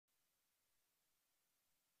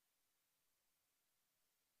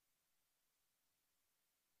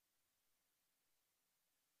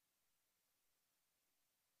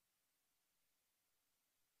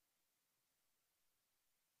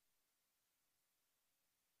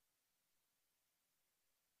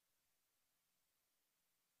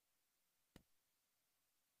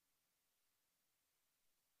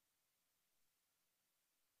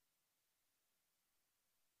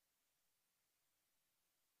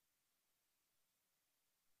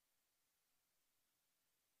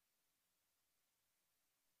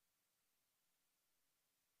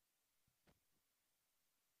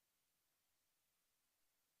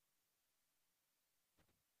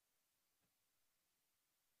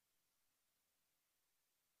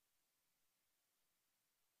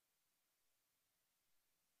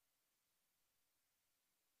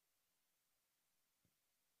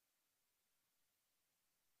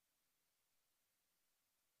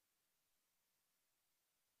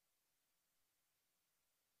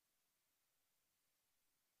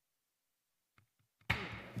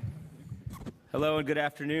Hello and good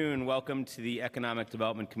afternoon. Welcome to the Economic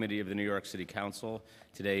Development Committee of the New York City Council.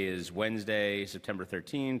 Today is Wednesday, September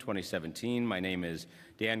 13, 2017. My name is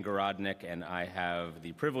Dan Garodnick, and I have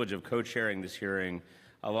the privilege of co-chairing this hearing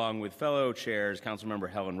along with fellow chairs, Councilmember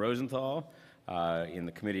Helen Rosenthal in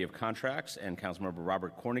the Committee of Contracts and Councilmember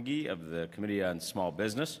Robert Cornegy of the Committee on Small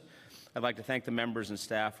Business. I'd like to thank the members and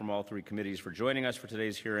staff from all three committees for joining us for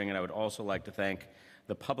today's hearing, and I would also like to thank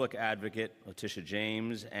the public advocate, Letitia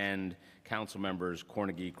James, and council members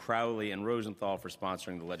Cornegy, Crowley, and Rosenthal for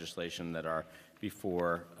sponsoring the legislation that are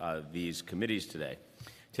before these committees today.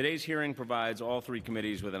 Today's hearing provides all three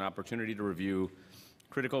committees with an opportunity to review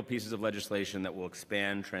critical pieces of legislation that will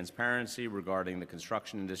expand transparency regarding the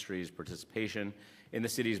construction industry's participation in the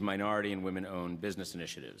city's minority and women-owned business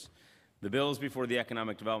initiatives. The bills before the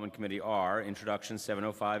Economic Development Committee are Introduction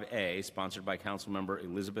 705A, sponsored by Councilmember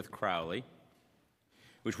Elizabeth Crowley,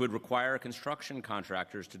 which would require construction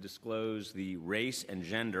contractors to disclose the race and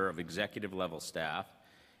gender of executive-level staff,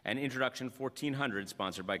 and Introduction 1400,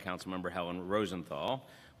 sponsored by Councilmember Helen Rosenthal,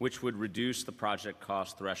 which would reduce the project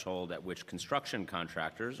cost threshold at which construction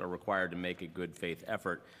contractors are required to make a good faith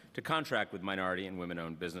effort to contract with minority and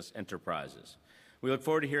women-owned business enterprises. We look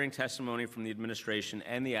forward to hearing testimony from the administration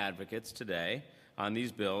and the advocates today on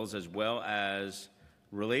these bills, as well as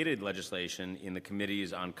related legislation in the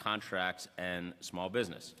committees on contracts and small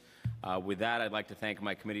business. With that, I'd like to thank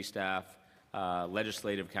my committee staff,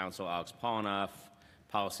 Legislative Counsel Alex Polinoff,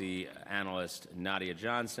 Policy Analyst Nadia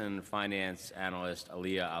Johnson, Finance Analyst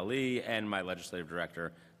Aliyah Ali, and my Legislative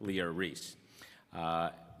Director, Leah Reese.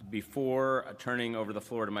 Before turning over the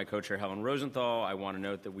floor to my co-chair, Helen Rosenthal, I want to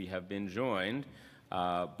note that we have been joined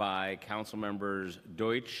by Council members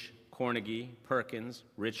Deutsch, Cornegy, Perkins,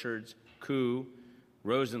 Richards, Koo,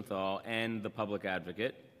 Rosenthal, and the public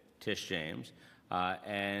advocate, Tish James.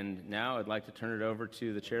 And now I'd like to turn it over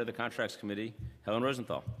to the chair of the Contracts Committee, Helen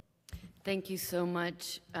Rosenthal. Thank you so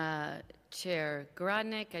much, Chair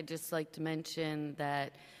Garodnick. I'd just like to mention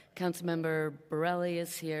that Councilmember Borelli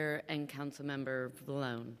is here and Councilmember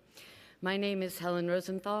Vallone. My name is Helen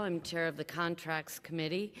Rosenthal. I'm chair of the Contracts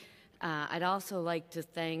Committee. I'd also like to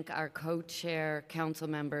thank our co-chair, Council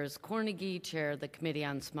members Cornegy, chair of the Committee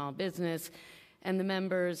on Small Business, and the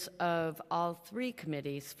members of all three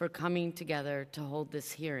committees for coming together to hold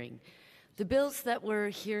this hearing. The bills that we're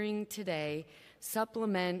hearing today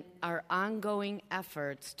supplement our ongoing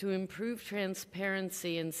efforts to improve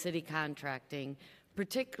transparency in city contracting,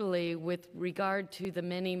 particularly with regard to the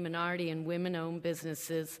many minority and women-owned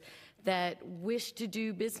businesses that wish to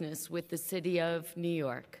do business with the City of New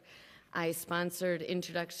York. I sponsored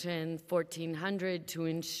Introduction 1400 to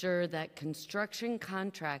ensure that construction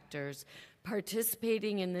contractors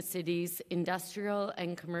participating in the city's industrial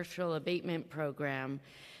and commercial abatement program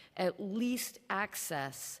at least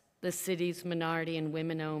access the city's minority and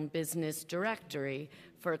women-owned business directory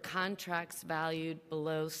for contracts valued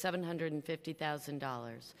below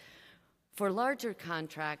 $750,000. For larger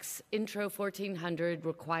contracts, Intro 1400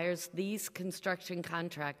 requires these construction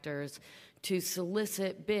contractors to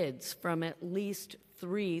solicit bids from at least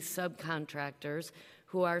 3 subcontractors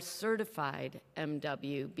who are certified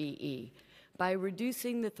MWBE. By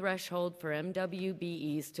reducing the threshold for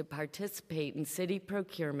MWBEs to participate in city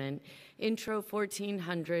procurement, Intro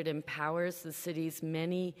 1400 empowers the city's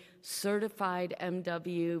many certified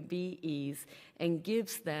MWBEs and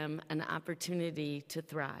gives them an opportunity to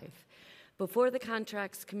thrive. Before the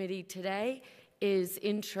Contracts Committee today is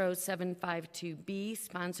Intro 752B,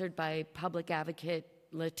 sponsored by public advocate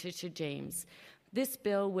Letitia James. This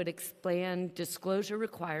bill would expand disclosure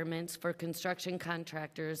requirements for construction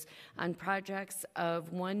contractors on projects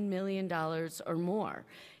of $1 million or more.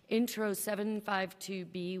 Intro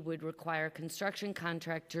 752B would require construction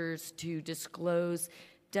contractors to disclose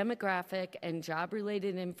demographic and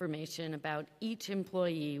job-related information about each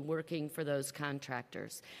employee working for those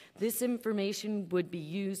contractors. This information would be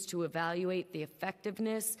used to evaluate the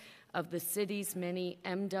effectiveness of the city's many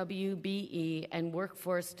MWBE and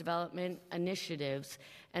workforce development initiatives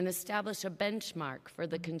and establish a benchmark for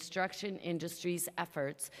the construction industry's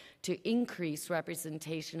efforts to increase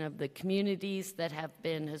representation of the communities that have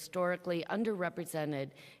been historically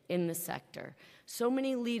underrepresented in the sector. So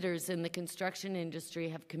many leaders in the construction industry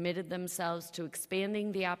have committed themselves to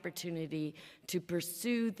expanding the opportunity to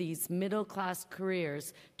pursue these middle-class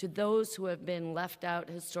careers to those who have been left out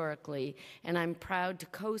historically, and I'm proud to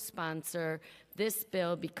co-sponsor this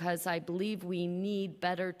bill because I believe we need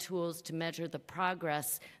better tools to measure the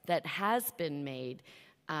progress that has been made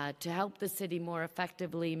to help the city more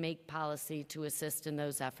effectively make policy to assist in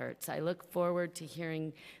those efforts. I look forward to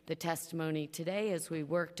hearing the testimony today as we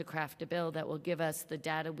work to craft a bill that will give us the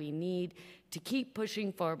data we need to keep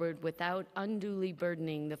pushing forward without unduly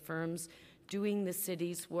burdening the firms doing the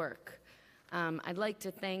city's work. I'd like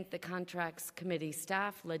to thank the Contracts Committee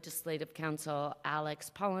staff, Legislative Counsel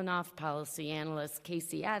Alex Polinoff, Policy Analyst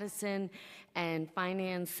Casey Addison, and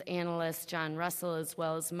Finance Analyst John Russell, as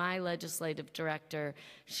well as my Legislative Director,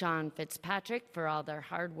 Sean Fitzpatrick, for all their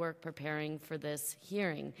hard work preparing for this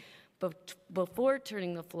hearing. But before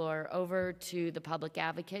turning the floor over to the Public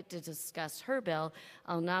Advocate to discuss her bill,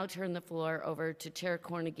 I'll now turn the floor over to Chair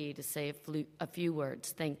Cornegy to say a few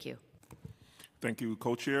words. Thank you. Thank you,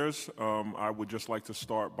 co-chairs. I would just like to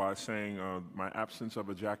start by saying my absence of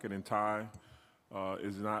a jacket and tie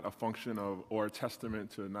is not a function of or a testament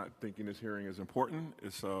to not thinking this hearing is important.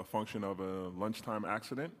 It's a function of a lunchtime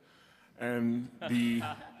accident and the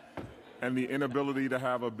inability to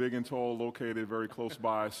have a big and tall located very close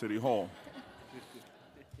by City Hall.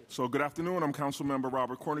 So good afternoon. I'm Councilmember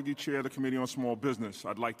Robert Cornegy, Chair of the Committee on Small Business.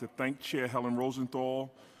 I'd like to thank Chair Helen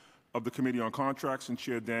Rosenthal of the Committee on Contracts and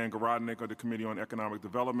Chair Dan Garodnick of the Committee on Economic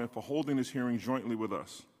Development for holding this hearing jointly with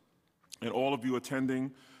us, and all of you attending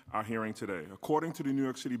our hearing today. According to the New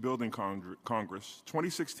York City Building Congress,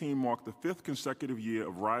 2016 marked the 5th consecutive year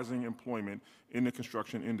of rising employment in the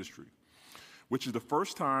construction industry, which is the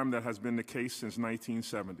first time that has been the case since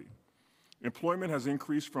 1970. Employment has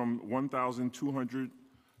increased from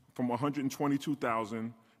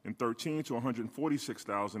 122,013 to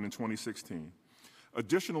 146,000 in 2016.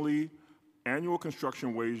 Additionally, annual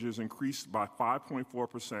construction wages increased by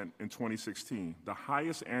 5.4% in 2016, the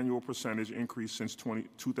highest annual percentage increase since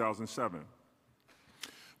 2007,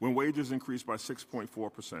 when wages increased by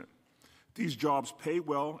 6.4%. These jobs pay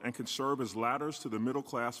well and can serve as ladders to the middle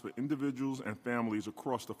class for individuals and families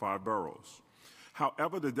across the 5 boroughs.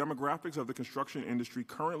 However, the demographics of the construction industry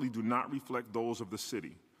currently do not reflect those of the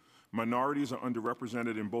city. Minorities are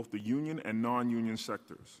underrepresented in both the union and non-union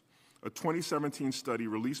sectors. A 2017 study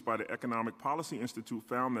released by the Economic Policy Institute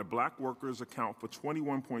found that black workers account for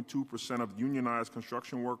 21.2% of unionized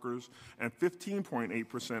construction workers and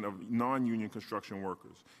 15.8% of non-union construction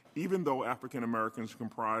workers, even though African Americans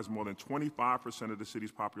comprise more than 25% of the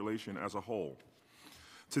city's population as a whole.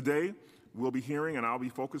 Today, we'll be hearing, and I'll be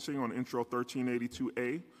focusing on Intro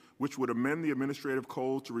 1382A, which would amend the administrative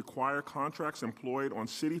code to require contracts employed on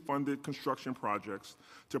city-funded construction projects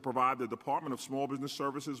to provide the Department of Small Business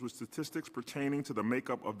Services with statistics pertaining to the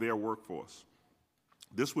makeup of their workforce.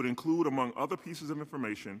 This would include, among other pieces of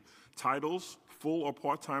information, titles, full or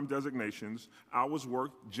part-time designations, hours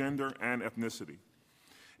worked, gender, and ethnicity.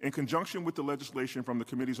 In conjunction with the legislation from the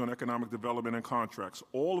Committees on Economic Development and Contracts,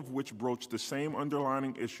 all of which broach the same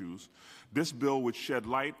underlying issues, this bill would shed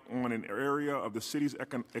light on an area of the city's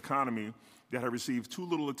economy that has received too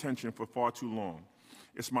little attention for far too long.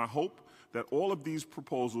 It's my hope that all of these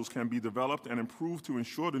proposals can be developed and improved to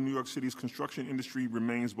ensure the New York City's construction industry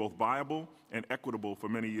remains both viable and equitable for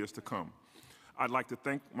many years to come. I'd like to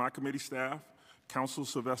thank my committee staff, Counsel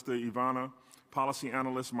Sylvester Ivana, Policy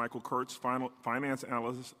Analyst Michael Kurtz, Finance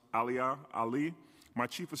Analyst Alia Ali, my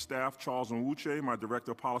Chief of Staff Charles Nwuche, my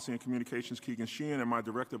Director of Policy and Communications Keegan Sheehan, and my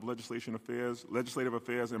Director of Legislative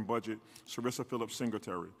Affairs and Budget Sarissa Phillips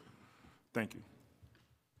Singletary. Thank you.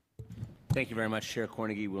 Thank you very much, Chair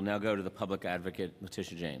Cornegy. We'll now go to the Public Advocate,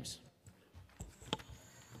 Letitia James.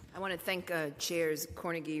 I want to thank Chairs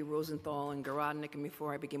Cornegy, Rosenthal, and Garodnick. And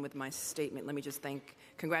before I begin with my statement, let me just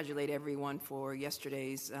congratulate everyone for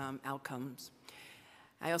yesterday's outcomes.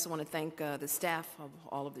 I also want to thank the staff of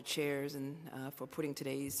all of the chairs and for putting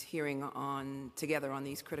today's hearing together on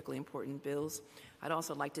these critically important bills. I'd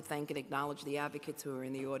also like to thank and acknowledge the advocates who are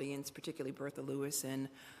in the audience, particularly Bertha Lewis and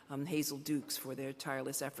Hazel Dukes, for their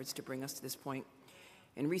tireless efforts to bring us to this point.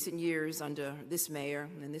 In recent years, under this mayor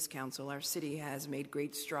and this council, our city has made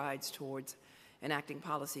great strides towards enacting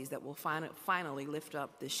policies that will finally lift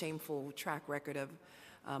up the shameful track record of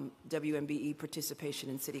WMBE participation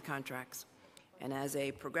in city contracts. And as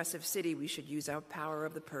a progressive city, we should use our power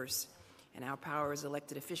of the purse and our power as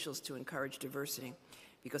elected officials to encourage diversity,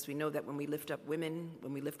 because we know that when we lift up women,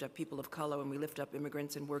 when we lift up people of color, when we lift up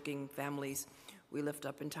immigrants and working families, we lift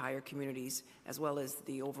up entire communities as well as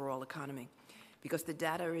the overall economy. Because the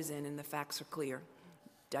data is in and the facts are clear.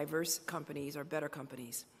 Diverse companies are better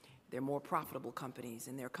companies. They're more profitable companies,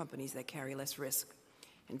 and they're companies that carry less risk.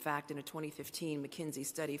 In fact, in a 2015 McKinsey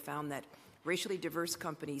study found that racially diverse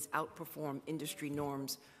companies outperform industry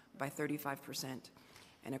norms by 35%.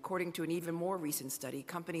 And according to an even more recent study,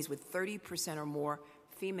 companies with 30% or more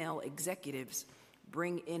female executives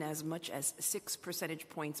bring in as much as 6 percentage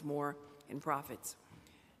points more in profits.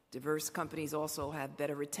 Diverse companies also have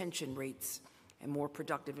better retention rates and more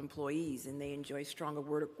productive employees, and they enjoy stronger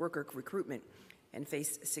worker recruitment and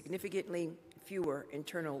face significantly fewer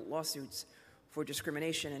internal lawsuits for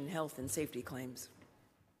discrimination and health and safety claims.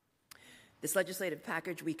 This legislative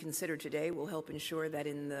package we consider today will help ensure that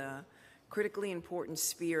in the critically important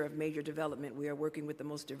sphere of major development, we are working with the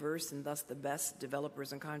most diverse and thus the best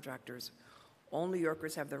developers and contractors. All New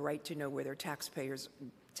Yorkers have the right to know where their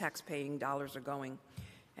tax-paying dollars are going,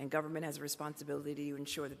 and government has a responsibility to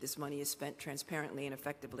ensure that this money is spent transparently and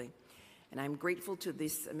effectively. And I'm grateful to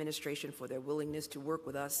this administration for their willingness to work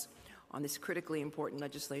with us on this critically important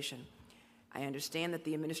legislation. I understand that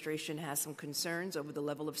the administration has some concerns over the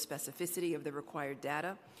level of specificity of the required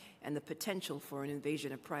data and the potential for an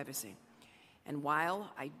invasion of privacy. And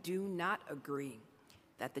while I do not agree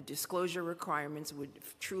that the disclosure requirements would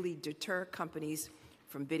truly deter companies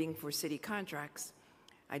from bidding for city contracts,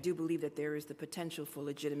 I do believe that there is the potential for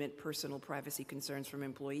legitimate personal privacy concerns from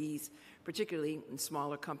employees, particularly in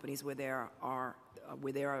smaller companies where there are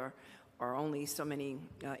only so many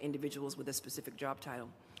individuals with a specific job title.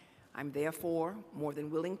 I'm therefore more than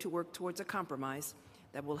willing to work towards a compromise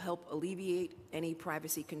that will help alleviate any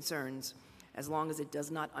privacy concerns as long as it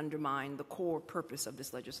does not undermine the core purpose of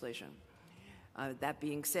this legislation. That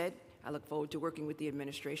being said, I look forward to working with the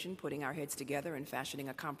administration, putting our heads together and fashioning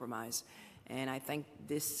a compromise. And I thank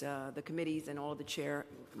the committees and all the chair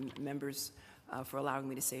members for allowing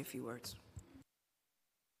me to say a few words.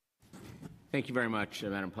 Thank you very much,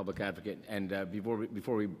 Madam Public Advocate. And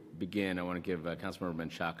before we begin, I want to give Councilmember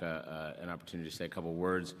Menchaca an opportunity to say a couple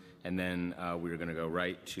words, and then we're going to go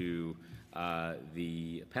right to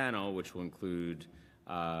the panel, which will include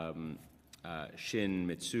Shin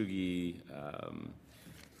Mitsugi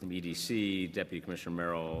from EDC, Deputy Commissioner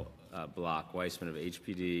Merrill Block-Weissman of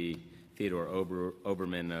HPD, Theodore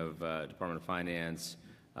Oberman of Department of Finance,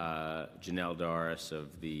 Janelle Doris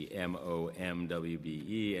of the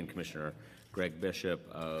MOMWBE, and Commissioner Greg Bishop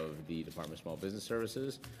of the Department of Small Business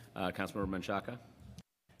Services. Councilmember Menchaca.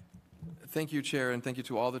 Thank you, Chair, and thank you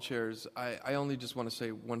to all the chairs. I only just want to say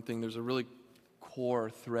one thing. There's a really core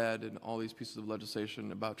thread in all these pieces of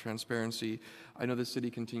legislation about transparency. I know the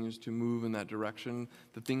city continues to move in that direction.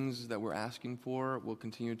 The things that we're asking for will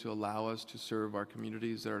continue to allow us to serve our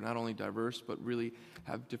communities that are not only diverse, but really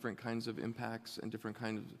have different kinds of impacts and different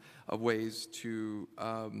kinds of ways to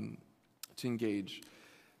engage.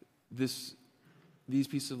 These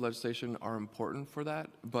pieces of legislation are important for that,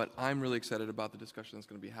 but I'm really excited about the discussion that's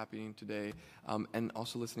going to be happening today, and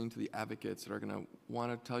also listening to the advocates that are going to want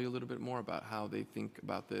to tell you a little bit more about how they think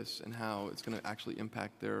about this and how it's going to actually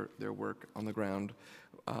impact their work on the ground,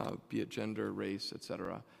 be it gender, race, et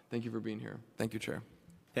cetera. Thank you for being here. Thank you, Chair.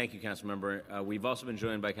 Thank you, Councilmember. We've also been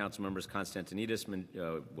joined by Councilmembers Constantinides,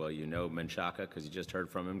 well, you know Menchaca because you just heard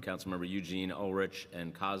from him, Councilmember Eugene, Ulrich,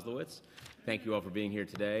 and Kozlowitz. Thank you all for being here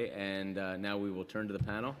today, and now we will turn to the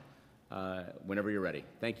panel whenever you're ready.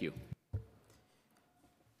 Thank you.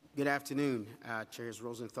 Good afternoon, Chairs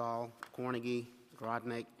Rosenthal, Cornegy,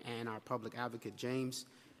 Grodnick, and our Public Advocate James,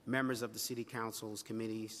 members of the City Council's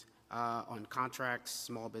committees on contracts,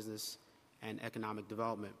 small business, and economic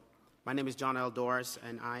development. My name is John L. Doris,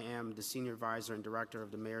 and I am the Senior Advisor and Director of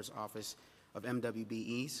the Mayor's Office of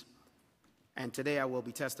MWBEs. And today I will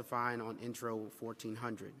be testifying on Intro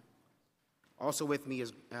 1400. Also with me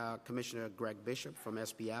is Commissioner Greg Bishop from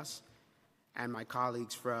SBS and my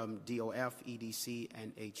colleagues from DOF, EDC,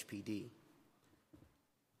 and HPD.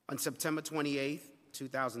 On September 28,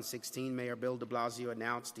 2016, Mayor Bill de Blasio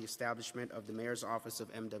announced the establishment of the Mayor's Office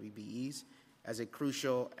of MWBEs as a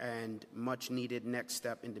crucial and much-needed next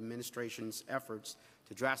step in the administration's efforts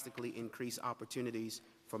to drastically increase opportunities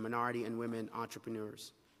for minority and women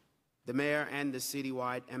entrepreneurs. The Mayor and the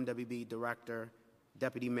citywide MWB Director,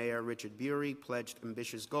 Deputy Mayor Richard Bury, pledged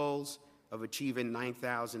ambitious goals of achieving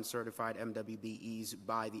 9,000 certified MWBEs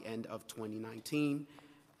by the end of 2019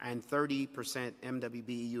 and 30%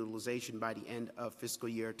 MWBE utilization by the end of fiscal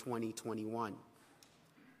year 2021.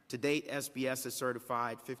 To date, SBS has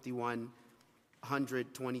certified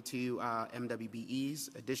 5,122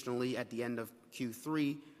 MWBEs. Additionally, at the end of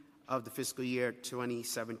Q3 of the fiscal year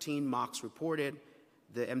 2017, Mox reported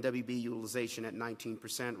the MWB utilization at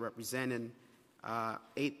 19%, representing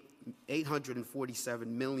 $847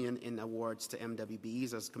 million in awards to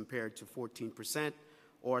MWBEs as compared to 14%,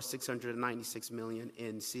 or $696 million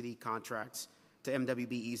in city contracts to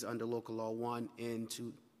MWBEs under Local Law 1 in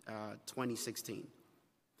 2016.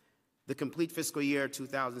 The complete fiscal year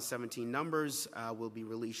 2017 numbers will be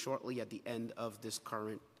released shortly at the end of this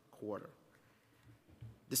current quarter.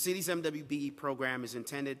 The city's MWBE program is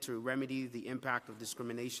intended to remedy the impact of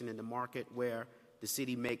discrimination in the market where the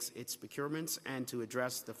city makes its procurements and to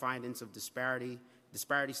address the findings of disparity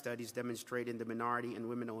studies demonstrating the minority and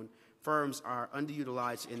women-owned firms are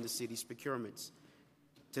underutilized in the city's procurements.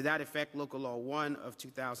 To that effect, Local Law 1 of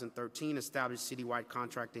 2013 established citywide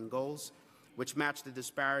contracting goals, which match the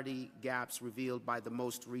disparity gaps revealed by the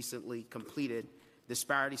most recently completed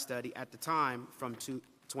disparity study at the time from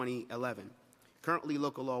 2011. Currently,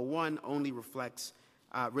 Local Law 1 only relates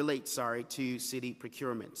to city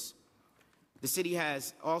procurements. The city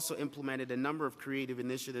has also implemented a number of creative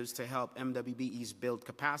initiatives to help MWBEs build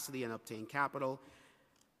capacity and obtain capital,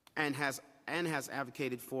 and has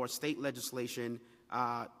advocated for state legislation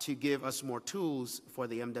to give us more tools for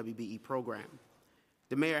the MWBE program.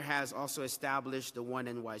 The mayor has also established the One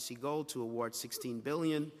NYC goal to award $16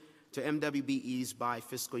 billion to MWBEs by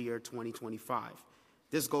fiscal year 2025.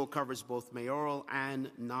 This goal covers both mayoral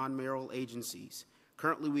and non-mayoral agencies.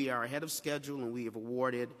 Currently, we are ahead of schedule, and we have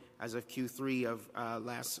awarded, as of Q3 of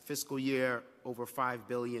last fiscal year, over $5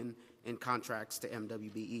 billion in contracts to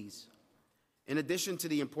MWBEs. In addition to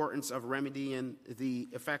the importance of remedying the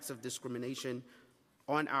effects of discrimination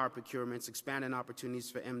on our procurements, expanding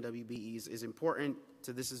opportunities for MWBEs is important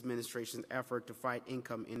to this administration's effort to fight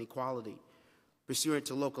income inequality. Pursuant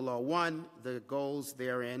to Local Law 1, the goals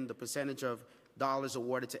therein, the percentage of dollars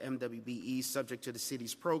awarded to MWBEs subject to the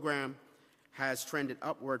city's program has trended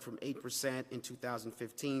upward from 8% in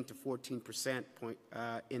 2015 to 14%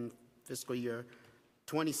 in fiscal year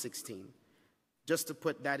 2016. Just to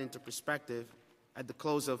put that into perspective, at the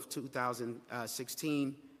close of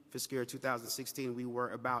 2016, fiscal year 2016, we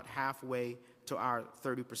were about halfway to our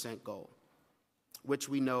 30% goal, which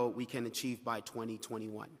we know we can achieve by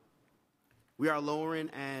 2021. We are lowering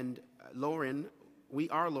and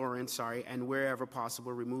wherever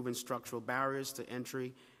possible, removing structural barriers to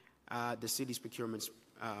entry the city's procurement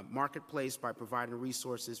marketplace by providing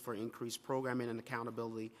resources for increased programming and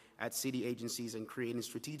accountability at city agencies and creating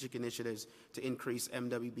strategic initiatives to increase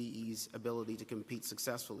MWBE's ability to compete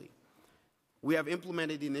successfully. We have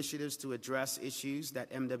implemented initiatives to address issues that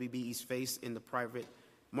MWBEs face in the private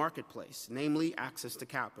marketplace, namely access to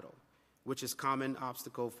capital, which is a common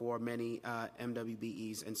obstacle for many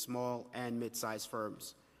MWBEs and small and mid-sized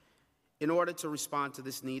firms. In order to respond to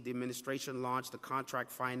this need, the administration launched a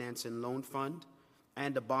contract finance and loan fund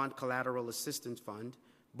and a bond collateral assistance fund,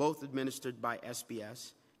 both administered by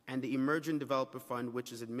SBS, and the Emerging Developer Fund,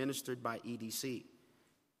 which is administered by EDC.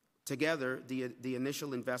 Together, the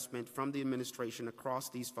initial investment from the administration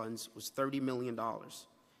across these funds was $30 million.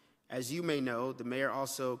 As you may know, the mayor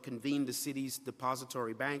also convened the city's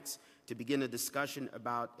depository banks to begin a discussion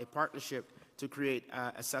about a partnership to create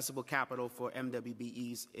accessible capital for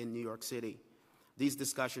MWBEs in New York City. These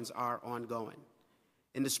discussions are ongoing.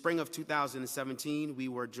 In the spring of 2017, we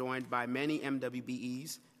were joined by many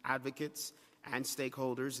MWBEs, advocates, and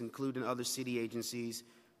stakeholders, including other city agencies,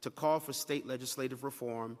 to call for state legislative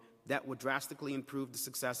reform that would drastically improve the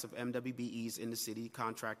success of MWBEs in the city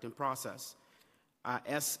contracting process.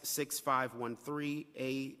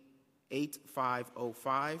 S6513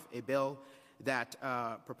 8505, a bill that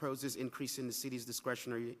proposes increasing the city's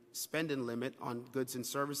discretionary spending limit on goods and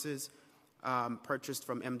services purchased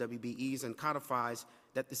from MWBEs, and codifies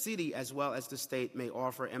that the city as well as the state may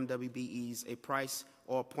offer MWBEs a price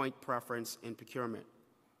or point preference in procurement.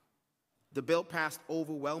 The bill passed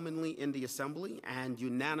overwhelmingly in the Assembly and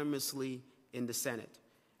unanimously in the Senate.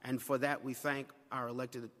 And for that, we thank our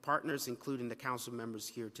elected partners, including the council members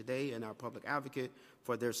here today and our public advocate,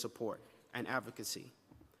 for their support and advocacy.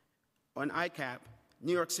 On ICAP,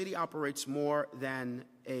 New York City operates more than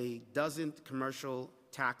a dozen commercial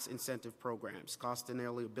tax incentive programs, costing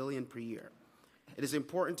nearly $1 billion per year. It is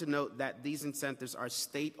important to note that these incentives are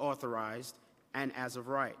state authorized and as of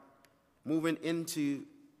right. Moving into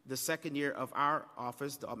the second year of our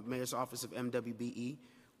office, the Mayor's Office of MWBE,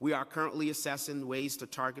 we are currently assessing ways to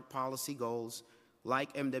target policy goals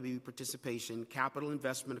like MWBE participation, capital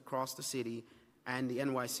investment across the city, and the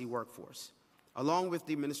NYC workforce. Along with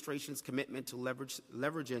the administration's commitment to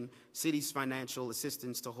leveraging city's financial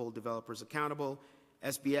assistance to hold developers accountable,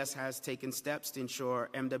 SBS has taken steps to ensure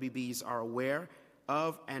MWBs are aware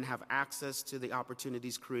of and have access to the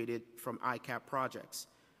opportunities created from ICAP projects.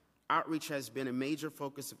 Outreach has been a major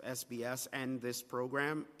focus of SBS, and this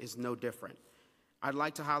program is no different. I'd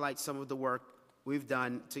like to highlight some of the work we've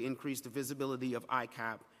done to increase the visibility of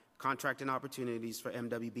ICAP contracting opportunities for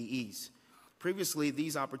MWBEs. Previously,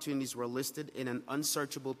 these opportunities were listed in an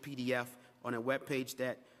unsearchable PDF on a web page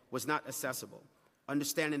that was not accessible.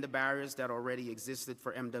 Understanding the barriers that already existed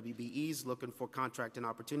for MWBEs looking for contracting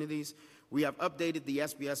opportunities, we have updated the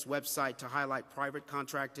SBS website to highlight private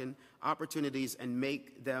contracting opportunities and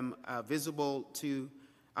make them visible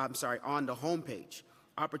on the homepage.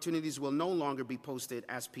 Opportunities will no longer be posted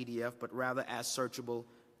as PDF, but rather as searchable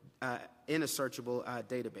in a searchable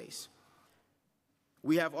database.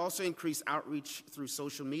 We have also increased outreach through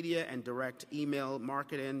social media and direct email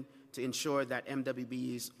marketing to ensure that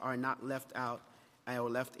MWBEs are not left out or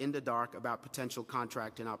left in the dark about potential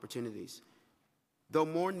contracting opportunities. Though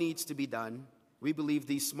more needs to be done, we believe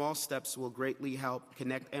these small steps will greatly help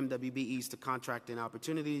connect MWBEs to contracting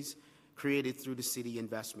opportunities created through the city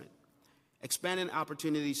investment. Expanding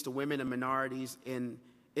opportunities to women and minorities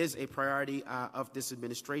is a priority of this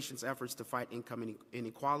administration's efforts to fight income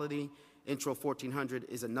inequality. Intro 1400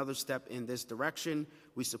 is another step in this direction.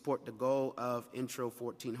 We support the goal of Intro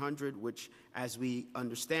 1400, which, as we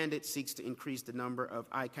understand it, seeks to increase the number of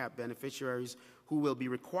ICAP beneficiaries who will be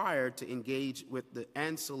required to engage with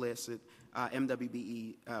and solicit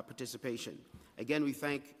MWBE participation. Again, we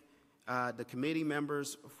thank the committee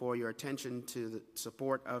members for your attention to the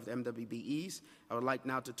support of the MWBEs. I would like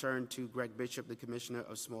now to turn to Greg Bishop, the Commissioner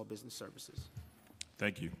of Small Business Services.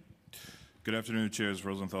 Thank you. Good afternoon, Chairs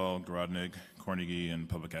Rosenthal, Garodnick, Cornegie, and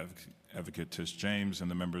Public Advocate Tish James, and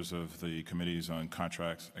the members of the Committees on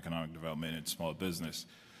Contracts, Economic Development, and Small Business.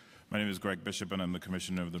 My name is Greg Bishop, and I'm the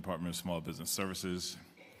Commissioner of the Department of Small Business Services.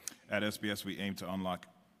 At SBS, we aim to unlock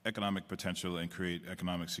economic potential and create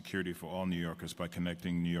economic security for all New Yorkers by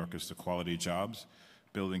connecting New Yorkers to quality jobs,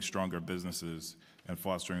 building stronger businesses, and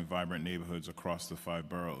fostering vibrant neighborhoods across the 5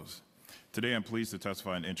 boroughs. Today, I'm pleased to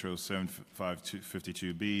testify on Intro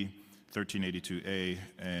 7552B, 1382A,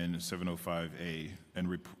 and 705A,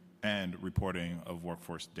 and reporting of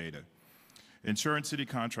workforce data. Ensuring city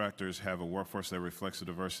contractors have a workforce that reflects the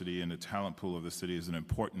diversity and the talent pool of the city is an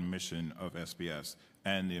important mission of SBS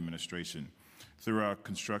and the administration. Through our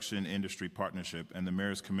construction industry partnership and the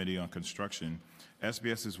Mayor's Committee on Construction,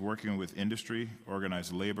 SBS is working with industry,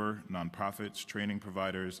 organized labor, nonprofits, training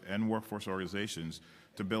providers, and workforce organizations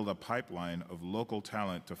to build a pipeline of local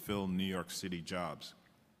talent to fill New York City jobs.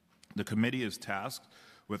 The committee is tasked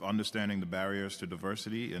with understanding the barriers to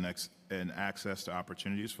diversity and access to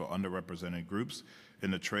opportunities for underrepresented groups in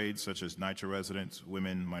the trades such as NYCHA residents,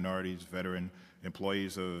 women, minorities, veteran,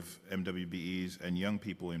 employees of MWBEs, and young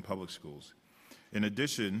people in public schools. In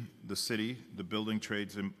addition, the city, the Building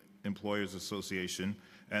Trades Employers Association,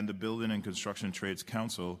 and the Building and Construction Trades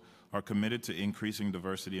Council are committed to increasing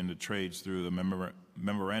diversity in the trades through the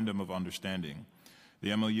Memorandum of Understanding.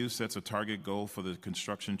 The MOU sets a target goal for the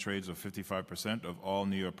construction trades of 55% of all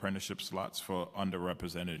new apprenticeship slots for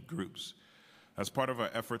underrepresented groups. As part of our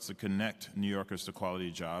efforts to connect New Yorkers to quality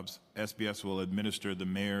jobs, SBS will administer the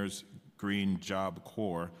Mayor's Green Job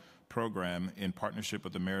Corps program in partnership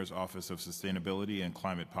with the Mayor's Office of Sustainability and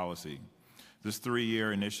Climate Policy. This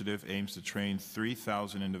 3-year initiative aims to train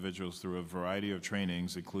 3,000 individuals through a variety of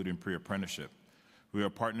trainings, including pre-apprenticeship. We are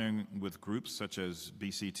partnering with groups such as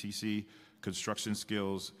BCTC, Construction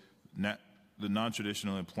Skills, the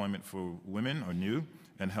Non-Traditional Employment for Women, or NEW,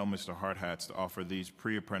 and Helmets to Hard Hats to offer these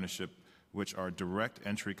pre-apprenticeship, which are direct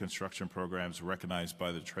entry construction programs recognized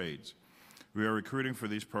by the trades. We are recruiting for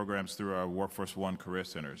these programs through our Workforce One career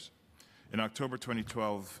centers. In October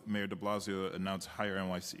 2012, Mayor de Blasio announced Hire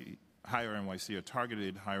NYC, a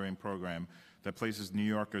targeted hiring program that places New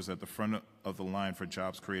Yorkers at the front of the line for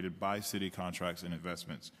jobs created by city contracts and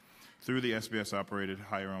investments. Through the SBS-operated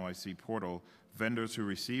Hire NYC portal, vendors who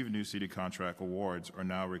receive new city contract awards are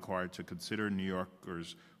now required to consider New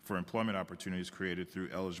Yorkers for employment opportunities created through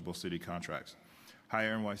eligible city contracts.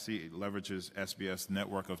 Hire NYC leverages SBS'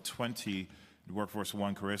 network of 20 Workforce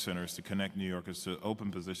One career centers to connect New Yorkers to open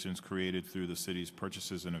positions created through the city's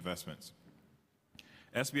purchases and investments.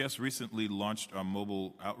 SBS recently launched our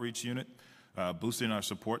mobile outreach unit, boosting our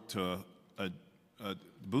support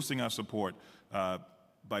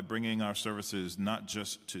by bringing our services not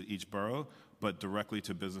just to each borough, but directly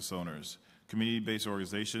to business owners, community-based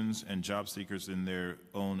organizations, and job seekers in their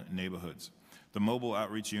own neighborhoods. The mobile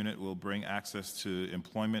outreach unit will bring access to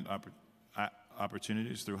employment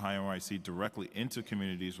opportunities through Hire NYC directly into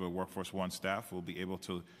communities where Workforce One staff will be able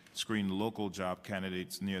to screen local job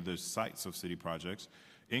candidates near the sites of city projects,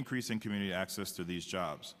 increasing community access to these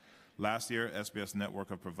jobs. Last year, SBS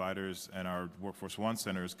network of providers and our Workforce One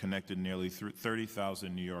centers connected nearly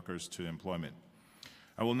 30,000 New Yorkers to employment.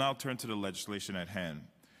 I will now turn to the legislation at hand.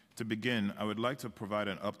 To begin, I would like to provide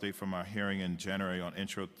an update from our hearing in January on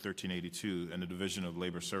Intro 1382 and the Division of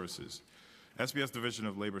Labor Services. SBS Division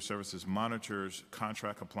of Labor Services monitors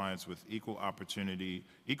contract compliance with equal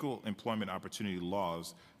employment opportunity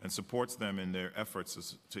laws and supports them in their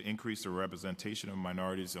efforts to increase the representation of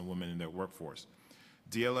minorities and women in their workforce.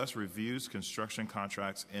 DLS reviews construction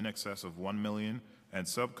contracts in excess of $1 million and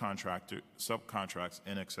subcontracts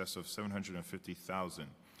in excess of $750,000.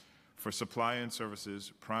 For supply and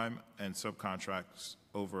services, prime and subcontracts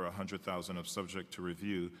over $100,000 are subject to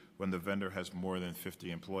review when the vendor has more than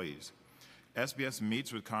 50 employees. SBS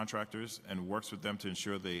meets with contractors and works with them to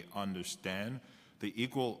ensure they understand the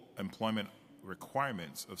equal employment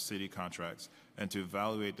requirements of city contracts and to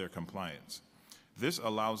evaluate their compliance. This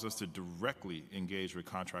allows us to directly engage with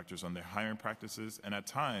contractors on their hiring practices and at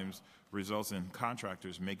times results in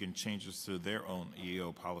contractors making changes to their own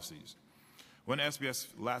EEO policies. When SBS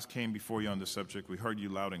last came before you on this subject, we heard you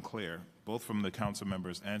loud and clear, both from the council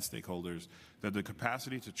members and stakeholders, that the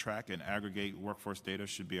capacity to track and aggregate workforce data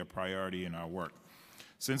should be a priority in our work.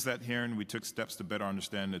 Since that hearing, we took steps to better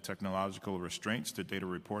understand the technological restraints to data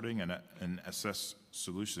reporting and assess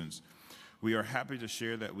solutions. We are happy to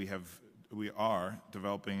share that we are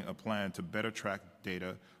developing a plan to better track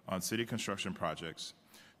data on city construction projects.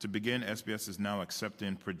 To begin, SBS is now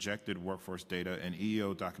accepting projected workforce data and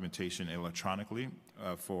EEO documentation electronically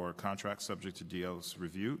for contracts subject to DLS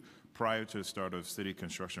review prior to the start of city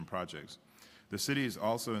construction projects. The city is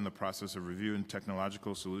also in the process of reviewing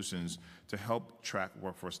technological solutions to help track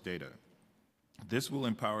workforce data. This will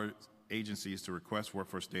empower agencies to request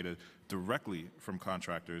workforce data directly from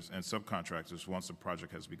contractors and subcontractors once the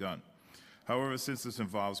project has begun. However, since this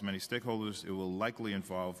involves many stakeholders, it will likely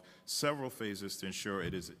involve several phases to ensure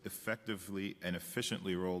it is effectively and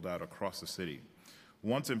efficiently rolled out across the city.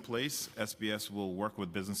 Once in place, SBS will work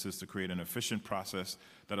with businesses to create an efficient process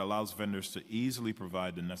that allows vendors to easily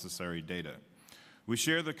provide the necessary data. We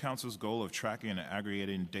share the Council's goal of tracking and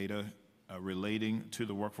aggregating data relating to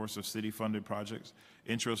the workforce of city-funded projects.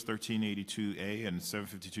 Intros 1382A and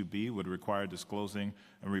 752B would require disclosing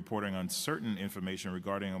and reporting on certain information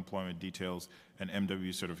regarding employment details and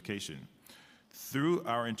MW certification. Though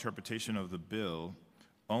our interpretation of the bill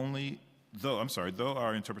only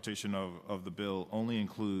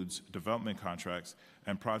includes development contracts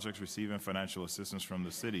and projects receiving financial assistance from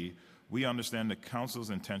the city, we understand the Council's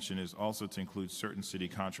intention is also to include certain city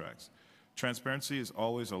contracts. Transparency is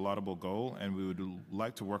always a laudable goal, and we would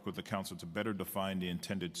like to work with the Council to better define the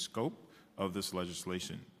intended scope of this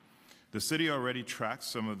legislation. The city already tracks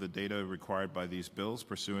some of the data required by these bills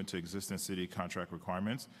pursuant to existing city contract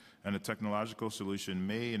requirements, and a technological solution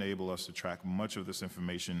may enable us to track much of this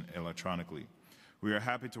information electronically. We are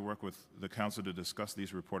happy to work with the Council to discuss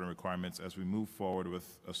these reporting requirements as we move forward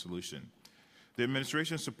with a solution. The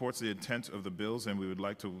administration supports the intent of the bills, and we would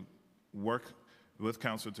like to work with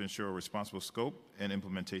Council to ensure a responsible scope and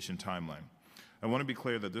implementation timeline. I want to be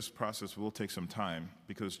clear that this process will take some time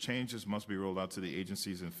because changes must be rolled out to the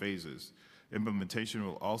agencies in phases. Implementation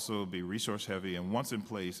will also be resource heavy, and once in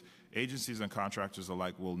place, agencies and contractors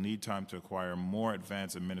alike will need time to acquire more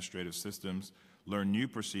advanced administrative systems, learn new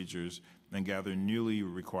procedures, and gather newly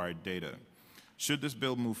required data. Should this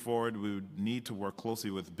bill move forward, we would need to work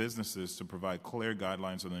closely with businesses to provide clear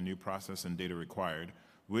guidelines on the new process and data required,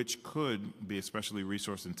 which could be especially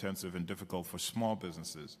resource intensive and difficult for small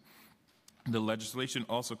businesses. The legislation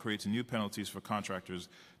also creates new penalties for contractors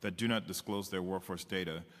that do not disclose their workforce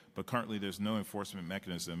data, but currently there's no enforcement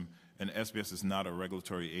mechanism, and SBS is not a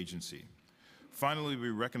regulatory agency. Finally, we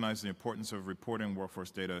recognize the importance of reporting workforce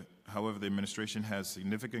data. However, the administration has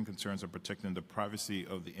significant concerns on protecting the privacy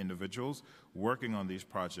of the individuals working on these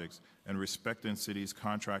projects and respecting cities'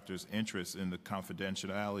 contractors' interests in the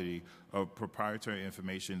confidentiality of proprietary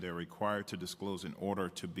information they're required to disclose in order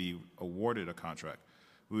to be awarded a contract.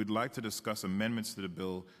 We would like to discuss amendments to the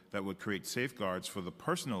bill that would create safeguards for the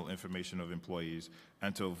personal information of employees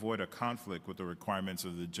and to avoid a conflict with the requirements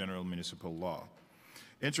of the general municipal law.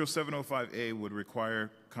 Intro 705A would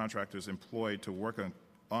require contractors employed to work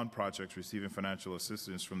on projects receiving financial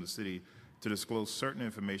assistance from the city to disclose certain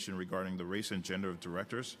information regarding the race and gender of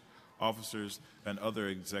directors, officers, and other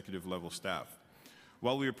executive level staff.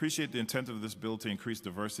 While we appreciate the intent of this bill to increase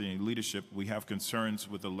diversity in leadership, we have concerns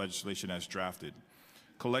with the legislation as drafted.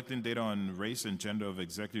 Collecting data on race and gender of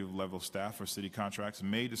executive level staff for city contracts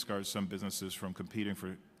may discourage some businesses from competing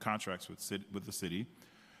for contracts with the city.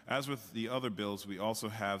 As with the other bills, we also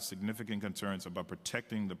have significant concerns about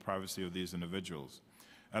protecting the privacy of these individuals.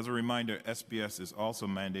 As a reminder, SBS is also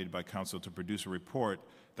mandated by Council to produce a report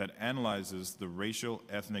that analyzes the racial,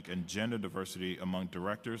 ethnic, and gender diversity among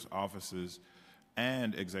directors, offices,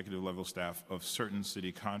 and executive level staff of certain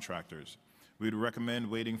city contractors. We would recommend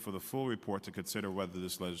waiting for the full report to consider whether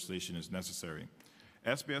this legislation is necessary.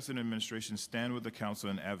 SBS and administration stand with the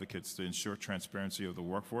Council and advocates to ensure transparency of the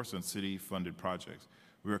workforce and city-funded projects.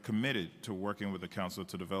 We are committed to working with the Council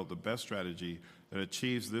to develop the best strategy that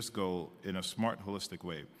achieves this goal in a smart, holistic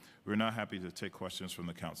way. We are now happy to take questions from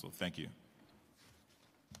the Council. Thank you.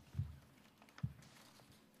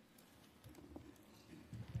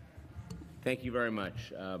 Thank you very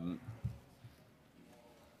much.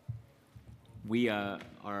 We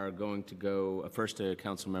are going to go first to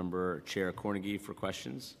Councilmember Chair Cornegy for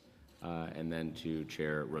questions, and then to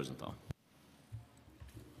Chair Rosenthal.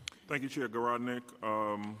 Thank you, Chair Garodnick.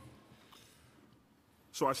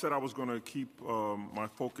 So I said I was going to keep my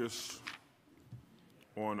focus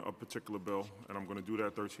on a particular bill, and I'm going to do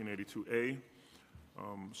that, 1382A.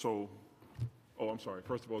 I'm sorry.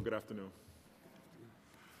 First of all, good afternoon.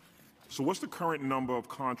 So what's the current number of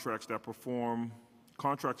contractors that perform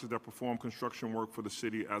construction work for the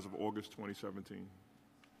city as of August 2017? Is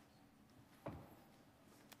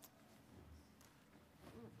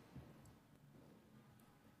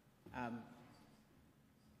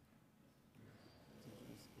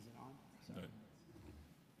it on? Good.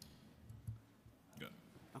 Good.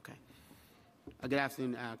 Okay. Good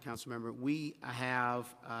afternoon, Council Member. We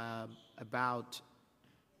have about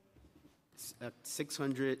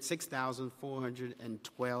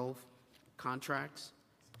 6,412 contracts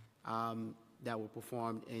that were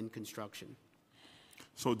performed in construction.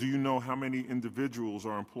 So do you know how many individuals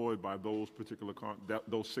are employed by those particular,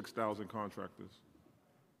 those 6,000 contractors?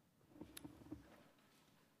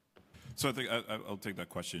 So I think I'll take that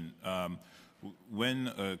question. When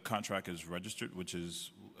a contract is registered, which is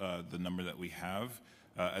the number that we have,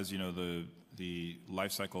 as you know, the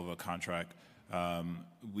life cycle of a contract,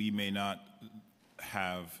 we may not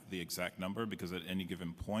have the exact number because at any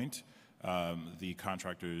given point, the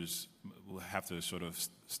contractors will have to sort of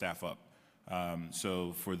staff up.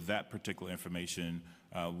 So for that particular information,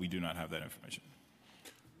 we do not have that information.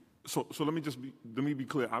 So let me be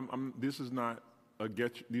clear. This is not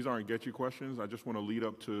these aren't get you questions. I just want to lead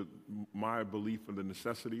up to my belief in the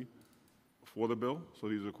necessity for the bill. So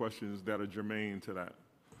these are questions that are germane to that.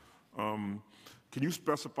 Can you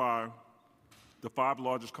specify the 5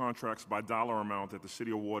 largest contracts by dollar amount that the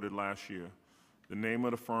city awarded last year? The name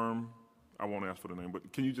of the firm, I won't ask for the name,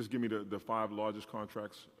 but can you just give me the 5 largest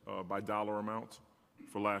contracts by dollar amount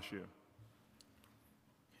for last year?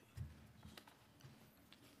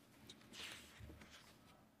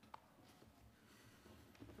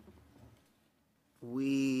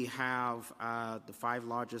 We have the 5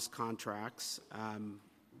 largest contracts,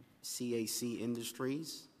 CAC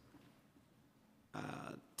Industries,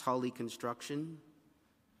 Tully Construction,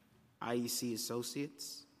 IEC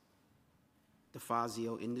Associates,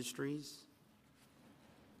 DeFazio Industries,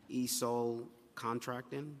 ESOL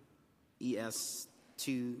Contracting,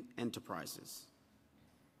 ES2 Enterprises.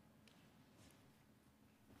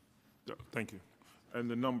 Thank you. And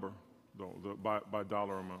the number, though, by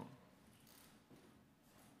dollar amount?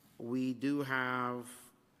 We do have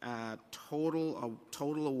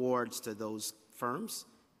total awards to those firms.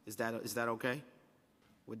 Is that okay?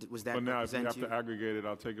 Was that But now, if you have you? to aggregate it,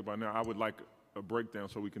 I'll take it by now. I would like a breakdown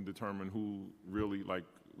so we can determine who really, we're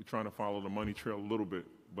trying to follow the money trail a little bit.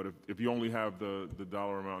 But if you only have the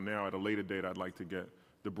dollar amount now, at a later date, I'd like to get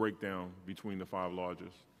the breakdown between the 5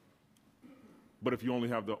 largest. But if you only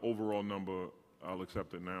have the overall number, I'll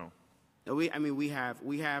accept it now. We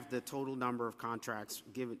have the total number of contracts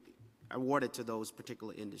awarded to those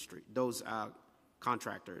particular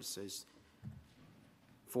contractors.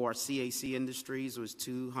 For CAC Industries, it was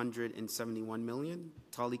 $271 million.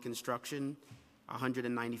 Tully Construction,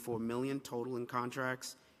 $194 million total in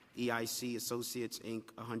contracts. EIC Associates, Inc.,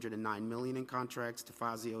 $109 million in contracts.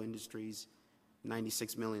 DeFazio Industries,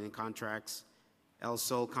 $96 million in contracts. El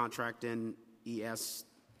Sol Contracting,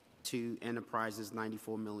 ES2 Enterprises,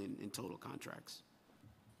 $94 million in total contracts.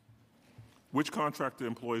 Which contractor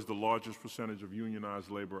employs the largest percentage of unionized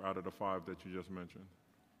labor out of the 5 that you just mentioned?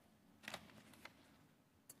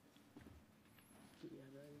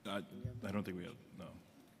 I don't think we have, no.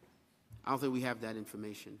 I don't think we have that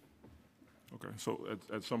information. Okay, so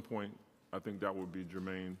at some point, I think that would be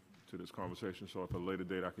germane to this conversation. So if at a later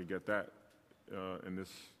date I could get that, and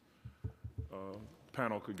this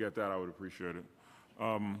panel could get that, I would appreciate it.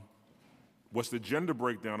 What's the gender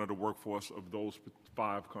breakdown of the workforce of those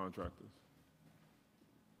 5 contractors?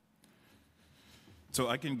 So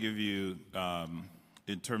I can give you,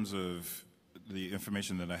 in terms of the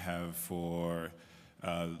information that I have for,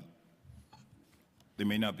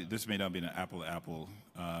 this may not be an apple-to-apple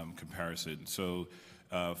comparison. So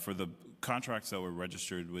for the contracts that were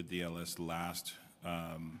registered with DLS last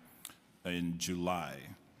in July,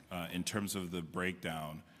 in terms of the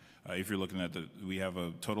breakdown, if you're looking at we have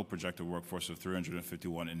a total projected workforce of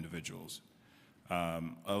 351 individuals,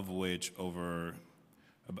 of which a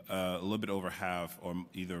little bit over half are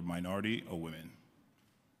either minority or women.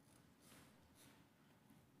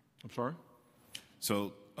 I'm sorry?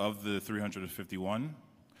 So of the 351,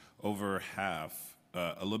 over half,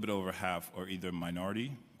 a little bit over half are either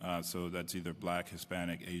minority, so that's either Black,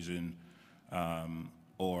 Hispanic, Asian,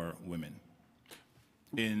 or women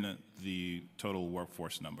in the total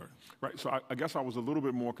workforce number. Right, so I guess I was a little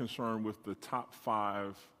bit more concerned with the top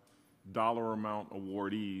 5 dollar amount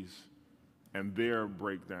awardees and their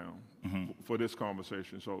breakdown for this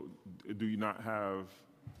conversation. So do you not have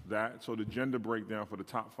that? So the gender breakdown for the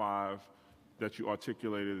top 5 that you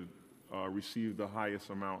articulated received the highest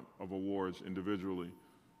amount of awards individually.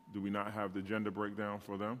 Do we not have the gender breakdown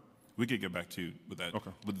for them? We could get back to you with that,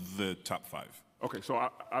 with the top 5. Okay, so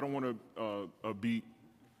I don't want to beat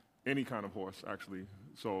any kind of horse, actually.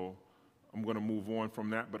 So I'm going to move on from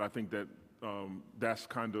that, but I think that that's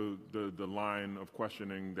kind of the line of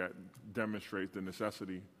questioning that demonstrates the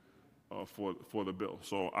necessity for the bill.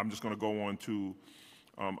 So I'm just going to go on to,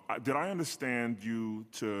 did I understand you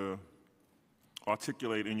to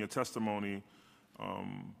articulate in your testimony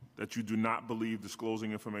that you do not believe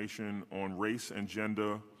disclosing information on race and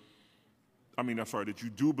gender, that you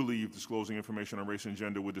do believe disclosing information on race and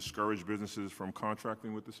gender would discourage businesses from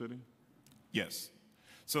contracting with the city? Yes.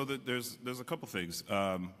 So there's a couple things.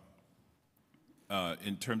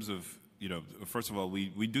 In terms of, first of all,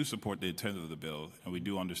 we do support the intent of the bill, and we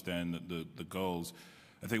do understand the goals.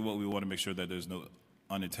 I think what we want to make sure that there's no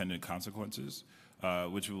unintended consequences,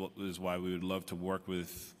 which is why we would love to work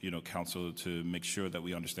with, council to make sure that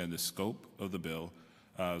we understand the scope of the bill,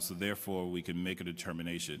 so therefore we can make a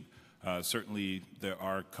determination. Certainly there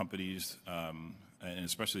are companies, and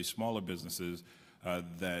especially smaller businesses,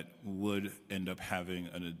 that would end up having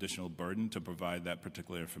an additional burden to provide that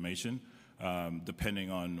particular information,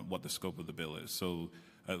 depending on what the scope of the bill is. So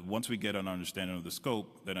once we get an understanding of the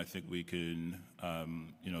scope, then I think we can,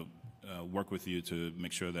 work with you to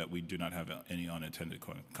make sure that we do not have any unintended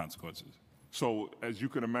consequences. So as you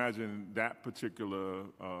can imagine, that particular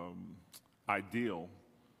ideal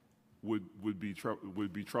would be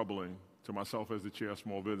troubling to myself as the chair of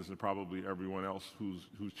small business and probably everyone else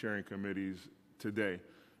who's chairing committees today,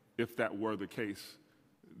 if that were the case,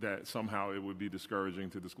 that somehow it would be discouraging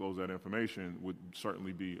to disclose that information would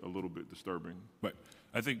certainly be a little bit disturbing. Right.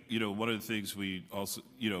 I think, one of the things we also,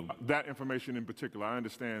 that information in particular, I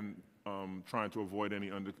understand trying to avoid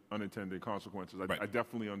any unintended consequences. I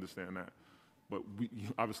definitely understand that. But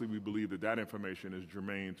obviously we believe that information is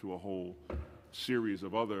germane to a whole series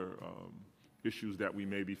of other issues that we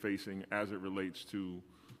may be facing as it relates to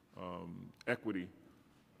equity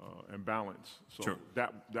and balance. So sure.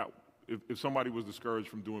 If somebody was discouraged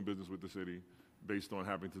from doing business with the city based on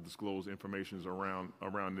having to disclose information around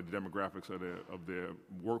the demographics of their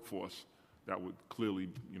workforce, that would clearly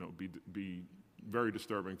be very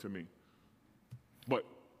disturbing to me. But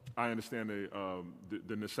I understand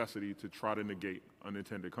the necessity to try to negate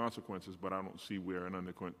unintended consequences, but I don't see where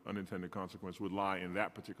an unintended consequence would lie in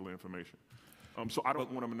that particular information. So I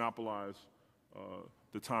don't want to monopolize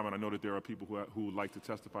the time, and I know that there are people who would like to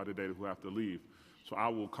testify today who have to leave. So I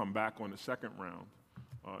will come back on the second round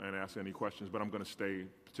and ask any questions, but I'm going to stay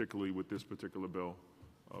particularly with this particular bill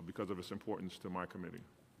because of its importance to my committee.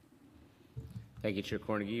 Thank you, Chair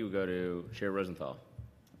Cornegie. We go to Chair Rosenthal.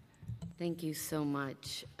 Thank you so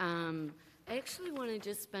much. I actually want to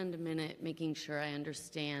just spend a minute making sure I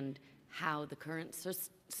understand how the current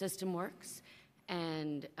system works.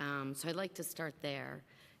 And so I'd like to start there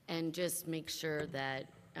and just make sure that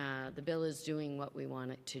the bill is doing what we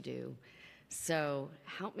want it to do. So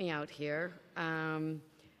help me out here.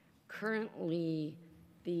 Currently,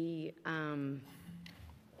 the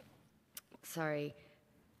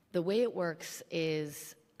way it works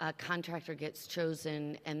is a contractor gets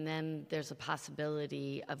chosen, and then there's a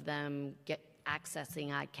possibility of them accessing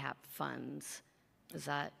ICAP funds. Is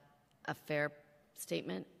that a fair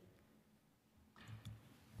statement?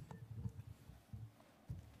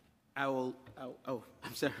 I'm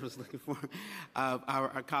sorry, I was looking for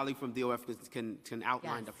our colleague from DOF can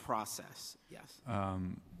outline the process. Yes.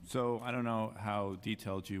 So I don't know how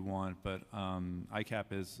detailed you want, but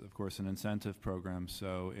ICAP is, of course, an incentive program.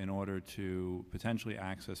 So in order to potentially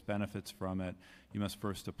access benefits from it, you must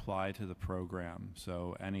first apply to the program.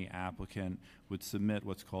 So any applicant would submit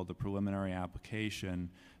what's called the preliminary application.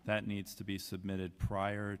 That needs to be submitted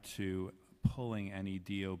prior to pulling any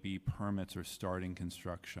DOB permits or starting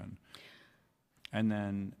construction. And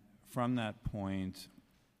then from that point,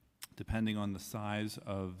 depending on the size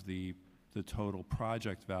of the total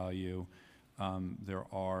project value, there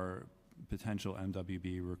are potential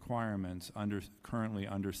MWB requirements. Currently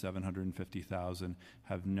under 750,000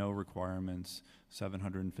 have no requirements.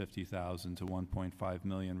 750,000 to 1.5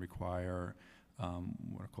 million require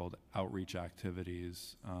what are called outreach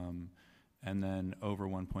activities. And then over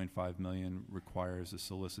 1.5 million requires a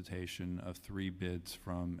solicitation of 3 bids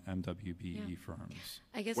from MWBE firms.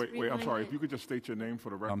 I guess Wait, I'm sorry. If you could just state your name for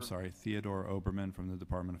the record. I'm sorry, Theodore Oberman from the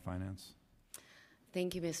Department of Finance.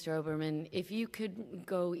 Thank you, Mr. Oberman. If you could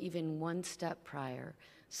go even one step prior.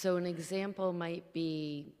 So an example might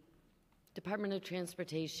be Department of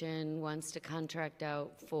Transportation wants to contract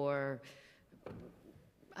out for,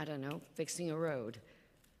 I don't know, fixing a road,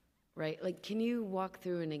 right? Like, can you walk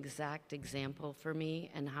through an exact example for me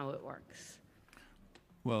and how it works?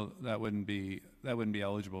 Well, that wouldn't be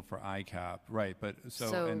eligible for ICAP, right? But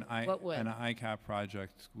what would? an ICAP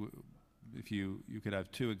project, if you could have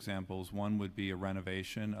 2 examples. One would be a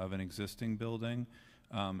renovation of an existing building,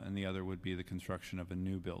 and the other would be the construction of a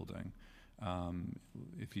new building.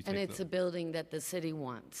 If you take And it's a building that the city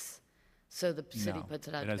wants, so the city puts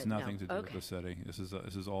it out. It has nothing to do Okay. with the city. This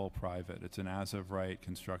is all private. It's an as-of-right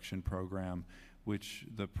construction program, which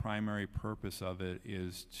the primary purpose of it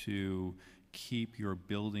is to keep your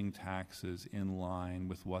building taxes in line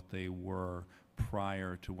with what they were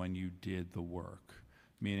prior to when you did the work.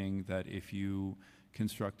 Meaning that if you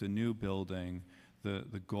construct a new building,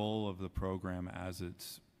 the goal of the program as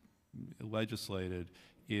it's legislated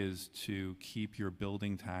is to keep your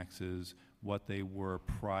building taxes what they were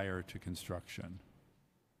prior to construction.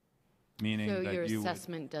 Meaning So that your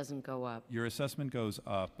assessment doesn't go up. your assessment goes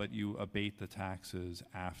up, but you abate the taxes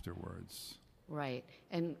afterwards. Right.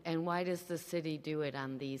 And why does the city do it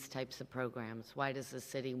on these types of programs? Why does the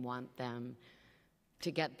city want them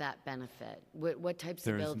to get that benefit? What types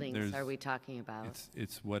of buildings are we talking about?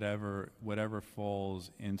 It's whatever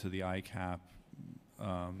falls into the ICAP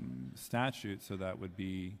statute. So that would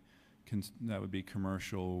be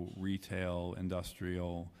commercial, retail,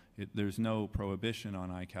 industrial. There's no prohibition on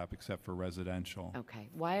ICAP except for residential. Okay.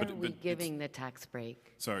 Why are we giving the tax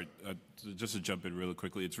break? Sorry, just to jump in really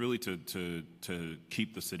quickly, it's really to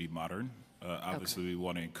keep the city modern. Obviously, we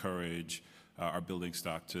want to encourage our building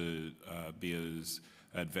stock to be as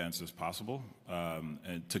advanced as possible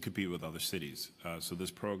and to compete with other cities. So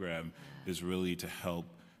this program is really to help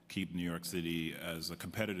keep New York City as a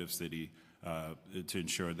competitive city to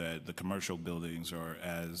ensure that the commercial buildings are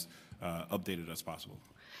as updated as possible.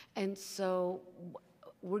 And so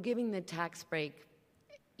we're giving the tax break,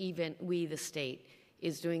 even we, the state,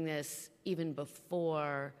 is doing this even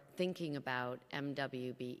before thinking about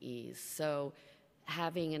MWBEs. So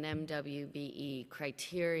having an MWBE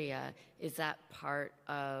criteria, is that part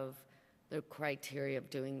of the criteria of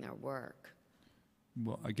doing their work?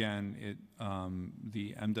 Well, again,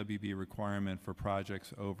 the MWB requirement for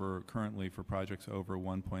projects currently for projects over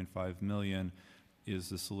 1.5 million is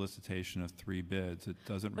the solicitation of 3 bids. It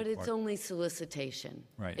doesn't But require... it's only solicitation.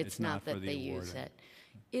 Right. It's not for that the they use awarding. it.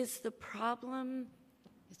 Is the problem,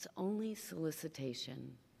 it's only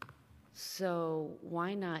solicitation. So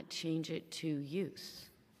why not change it to use?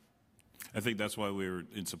 I think that's why we're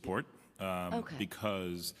in support,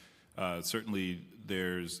 because certainly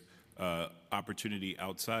there's opportunity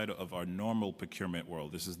outside of our normal procurement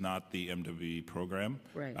world. This is not the MWB program.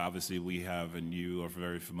 Right. Obviously, we have, and you are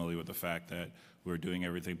very familiar with the fact that we're doing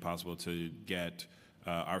everything possible to get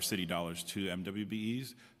our city dollars to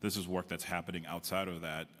MWBEs. This is work that's happening outside of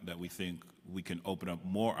that we think we can open up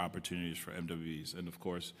more opportunities for MWBEs. And of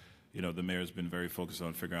course, you know, the mayor's been very focused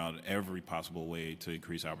on figuring out every possible way to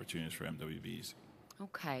increase opportunities for MWBEs.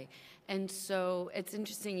 Okay. And so it's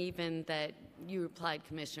interesting even that you replied,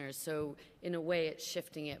 Commissioner, so in a way it's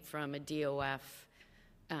shifting it from a DOF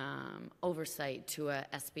oversight to a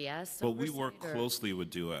SBS Well, we oversight, work or? closely with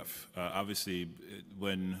DOF. Obviously,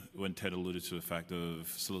 when Ted alluded to the fact of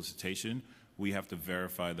solicitation, we have to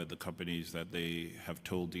verify that the companies that they have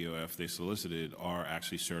told DOF they solicited are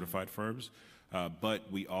actually certified firms. But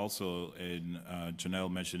we also, and Janelle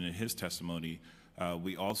mentioned in his testimony,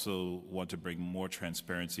 we also want to bring more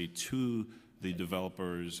transparency to the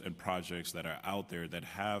developers and projects that are out there that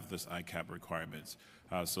have this ICAP requirements.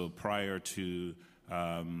 So prior to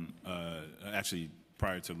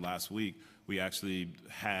last week, we actually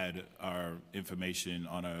had our information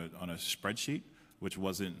on a spreadsheet which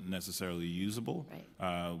wasn't necessarily usable.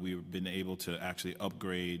 Right. We've been able to actually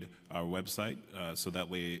upgrade our website so that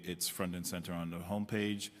way it's front and center on the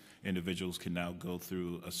homepage. Individuals can now go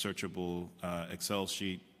through a searchable Excel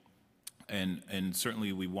sheet. And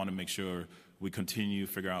certainly we want to make sure we continue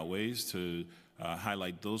to figure out ways to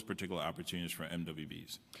highlight those particular opportunities for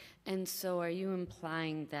MWBs. And so are you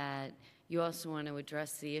implying that you also want to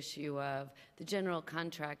address the issue of the general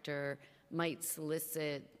contractor might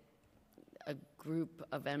solicit a group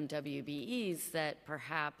of MWBEs that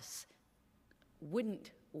perhaps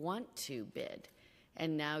wouldn't want to bid,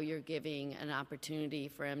 and now you're giving an opportunity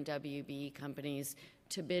for MWBE companies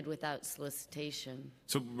to bid without solicitation?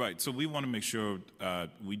 So, right. So we want to make sure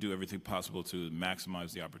we do everything possible to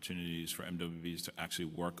maximize the opportunities for MWBs to actually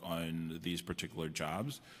work on these particular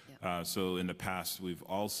jobs. Yep. So in the past, we've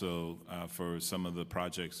also, for some of the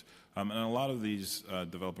projects, and a lot of these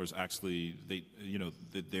developers actually,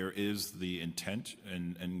 there is the intent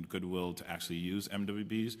and goodwill to actually use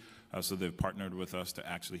MWBs. So they've partnered with us to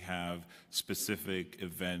actually have specific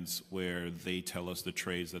events where they tell us the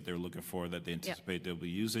trades that they're looking for that they anticipate they'll be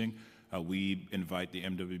using. We invite the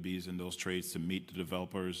MWBs in those trades to meet the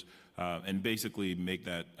developers and basically make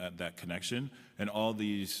that connection. And all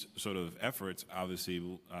these sort of efforts obviously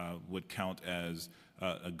would count as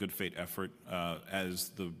a good faith effort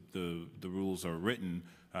as the rules are written.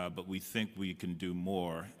 But we think we can do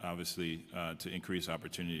more, obviously, to increase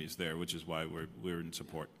opportunities there, which is why we're in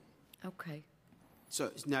support. Okay. So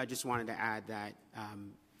no, I just wanted to add that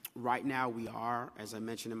right now we are, as I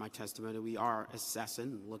mentioned in my testimony, we are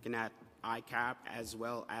assessing, looking at ICAP as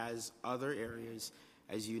well as other areas,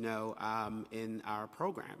 as you know, in our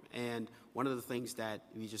program. And one of the things that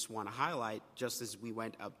we just want to highlight, just as we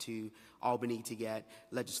went up to Albany to get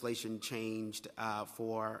legislation changed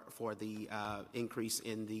for the increase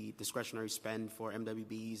in the discretionary spend for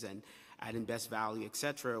MWBs and adding best value, et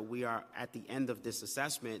cetera, we are at the end of this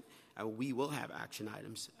assessment. We will have action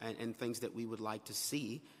items and things that we would like to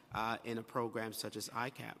see in a program such as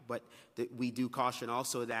ICAP. But we do caution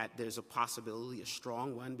also that there's a possibility, a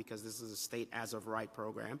strong one, because this is a state as of right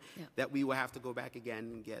program, that we will have to go back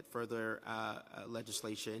again and get further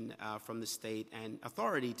legislation from the state and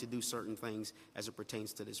authority to do certain things as it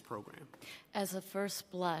pertains to this program. As a first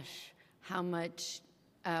blush, how much,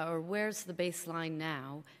 or where's the baseline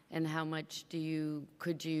now, and how much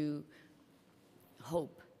could you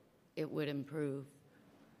hope it would improve?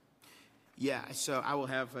 Yeah, so I will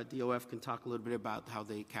have DOF can talk a little bit about how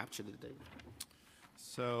they capture the data.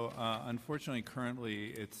 So unfortunately,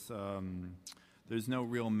 currently, there's no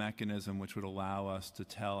real mechanism which would allow us to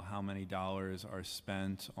tell how many dollars are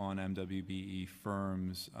spent on MWBE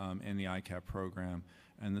firms in the ICAP program.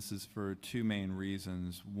 And this is for two main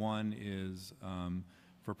reasons. One is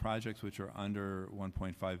for projects which are under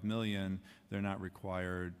 1.5 million, they're not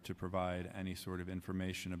required to provide any sort of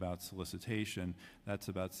information about solicitation. That's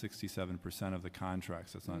about 67% of the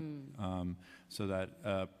contracts. That's not, so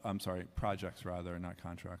that, I'm sorry, projects rather, not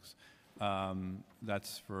contracts.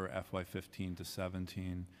 That's for FY15 to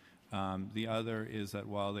 17. The other is that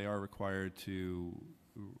while they are required to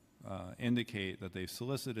indicate that they've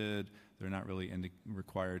solicited, they're not really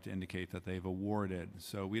required to indicate that they've awarded.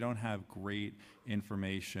 So we don't have great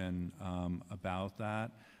information about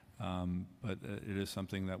that, but it is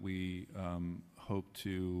something that we hope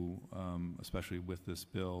to, especially with this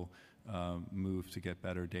bill, move to get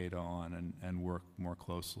better data on and work more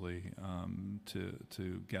closely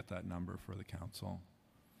to get that number for the council.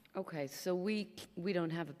 Okay, so we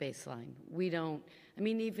don't have a baseline. We don't, I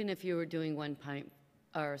mean, even if you were doing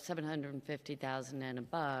or 750,000 and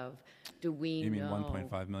above, do we know? You mean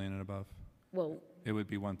 1.5 million and above? Well, it would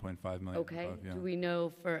be 1.5 million. Okay. Above, yeah. Do we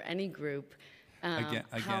know for any group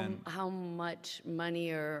how much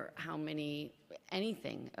money or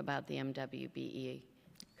anything about the MWBE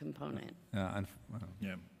component? Yeah,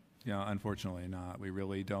 unfortunately not. We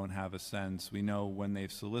really don't have a sense. We know when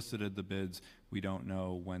they've solicited the bids. We don't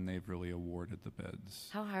know when they've really awarded the bids.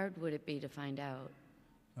 How hard would it be to find out?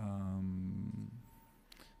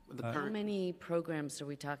 How many programs are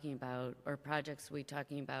we talking about, or projects are we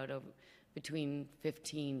talking about between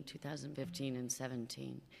 2015 and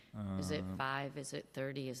 17? Is it 5? Is it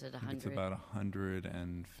 30? Is it 100? It's about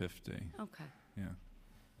 150. Okay. Yeah.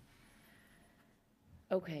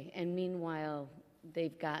 Okay, and meanwhile,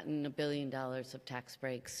 they've gotten $1 billion of tax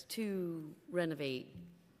breaks to renovate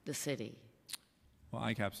the city. Well,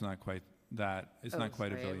 ICAP's not quite that. It's not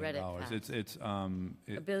quite sorry, $1 billion. It's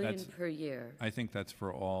 $1 billion per year. I think that's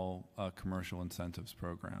for all commercial incentives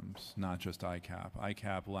programs, not just ICAP.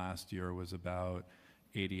 ICAP last year was about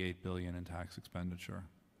 $88 billion in tax expenditure.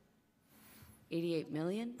 88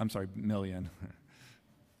 million? I'm sorry, million.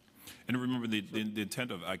 And remember, the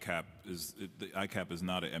intent of ICAP is, the ICAP is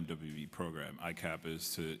not an MWB program. ICAP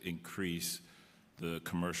is to increase the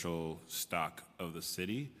commercial stock of the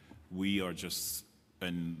city. We are just,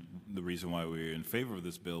 and the reason why we're in favor of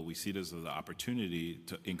this bill, we see this as an opportunity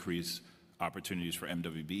to increase opportunities for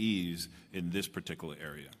MWBEs in this particular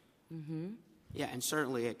area. Mm-hmm. Yeah, and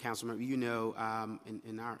certainly, Councilmember, you know,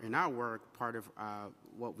 in our work, part of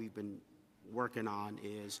what we've been working on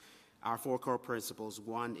is our 4 core principles.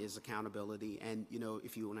 One is accountability, and you know,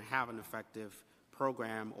 if you want to have an effective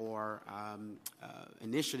program or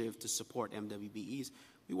initiative to support MWBEs,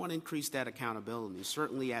 we want to increase that accountability.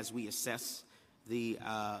 Certainly, as we assess the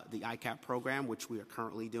ICAP program, which we are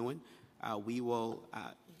currently doing, we will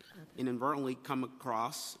inadvertently come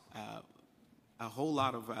across a whole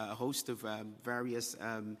lot of a host of various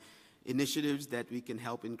initiatives that we can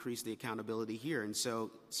help increase the accountability here. And so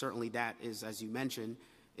certainly that is, as you mentioned,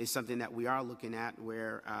 is something that we are looking at,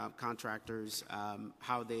 where contractors,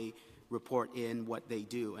 how they report in what they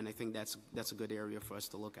do. And I think that's a good area for us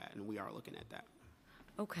to look at, and we are looking at that.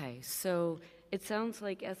 Okay, so it sounds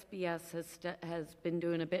like SBS has been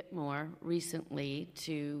doing a bit more recently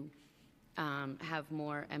to have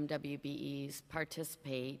more MWBEs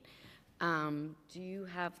participate. Do you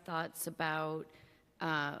have thoughts about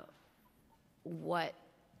what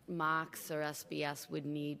MOCS or SBS would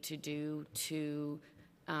need to do to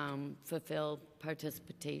fulfill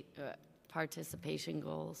participation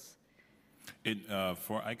goals?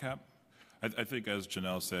 For ICAP, I think, as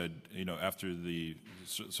Janelle said, you know, after the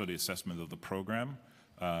sort of assessment of the program,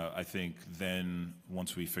 I think then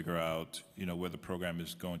once we figure out, you know, where the program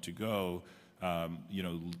is going to go, you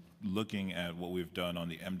know, looking at what we've done on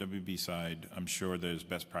the MWB side, I'm sure there's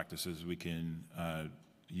best practices we can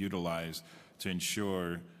utilize to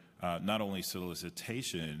ensure not only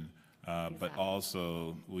solicitation, but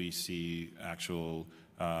also we see actual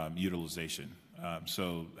utilization.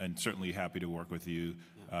 So, and certainly happy to work with you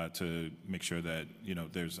to make sure that, you know,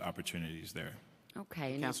 there's opportunities there.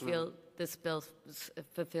 Okay, and you feel this bill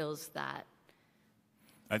fulfills that?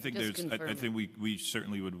 I think I think we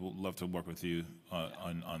certainly would love to work with you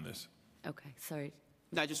on this. Okay, sorry.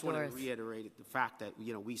 I just want to reiterate the fact that,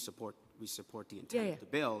 you know, we support the intent of the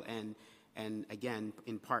bill, and again,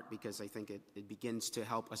 in part because I think it begins to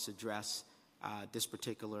help us address this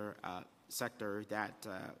particular sector that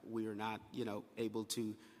we are not, you know, able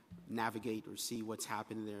to navigate or see what's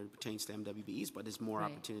happening there pertains to MWBEs, but as more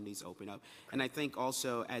opportunities open up. And I think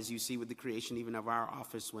also, as you see with the creation even of our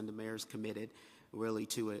office, when the mayor's committed really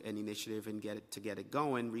to an initiative and get it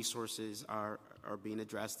going, resources are being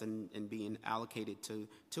addressed and being allocated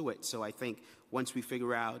to it. So I think once we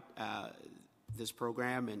figure out this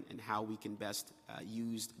program and how we can best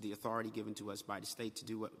use the authority given to us by the state to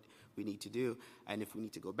do what we need to do, and if we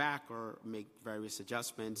need to go back or make various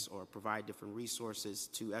adjustments or provide different resources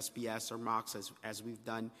to SBS or MOCS, as we've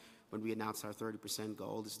done when we announced our 30%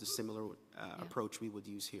 goal, this is the similar approach we would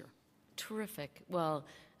use here. Terrific. Well,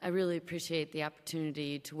 I really appreciate the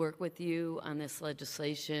opportunity to work with you on this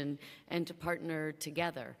legislation and to partner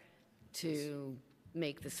together to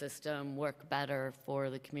make the system work better for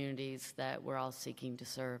the communities that we're all seeking to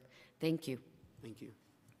serve. Thank you. Thank you.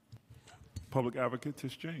 Public Advocate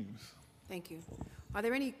Tish James. Thank you. Are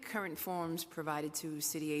there any current forms provided to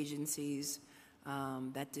city agencies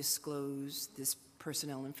that disclose this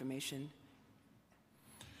personnel information?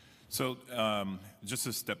 So just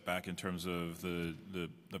to step back in terms of the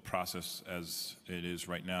process as it is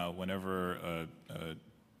right now, whenever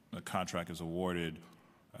a contract is awarded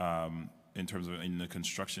in terms of in the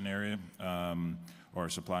construction area or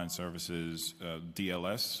supply and services,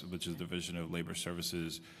 DLS, which is Division of Labor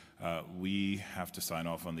Services, we have to sign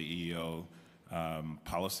off on the EEO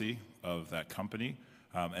policy of that company.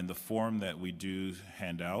 And the form that we do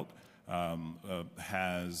hand out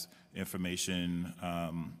has information.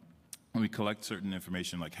 We collect certain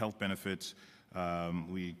information like health benefits.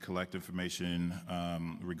 We collect information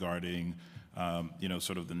regarding, you know,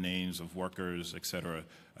 sort of the names of workers, et cetera.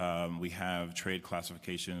 We have trade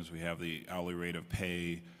classifications. We have the hourly rate of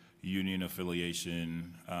pay, union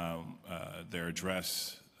affiliation, their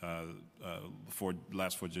address,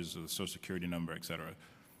 last 4 digits of the Social Security number, et cetera.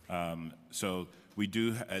 So we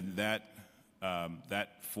do, and that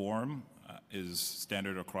form is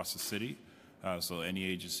standard across the city. So any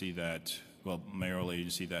agency that, well, mayoral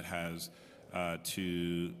agency that has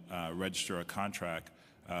to register a contract,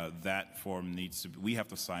 that form needs to, we have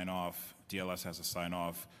to sign off, DLS has to sign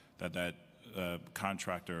off that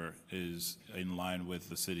contractor is in line with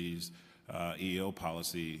the city's EEO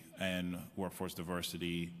policy and workforce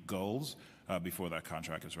diversity goals before that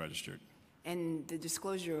contract is registered. And the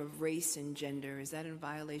disclosure of race and gender, is that in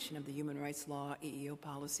violation of the human rights law, EEO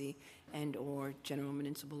policy, and/or general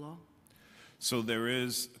municipal law? So there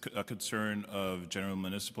is a concern of general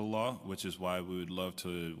municipal law, which is why we would love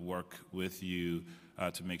to work with you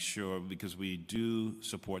to make sure, because we do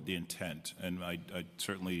support the intent, and I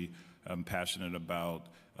certainly am passionate about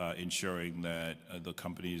ensuring that the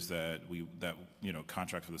companies that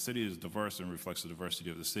contract for the city is diverse and reflects the diversity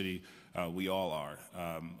of the city. We all are,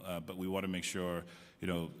 but we want to make sure,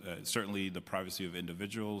 certainly the privacy of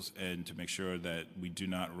individuals, and to make sure that we do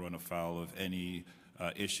not run afoul of any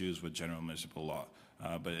issues with general municipal law.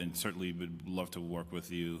 And certainly would love to work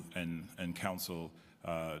with you and council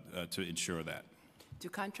to ensure that. Do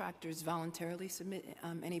contractors voluntarily submit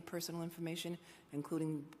any personal information,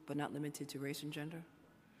 including but not limited to race and gender?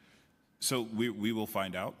 So we will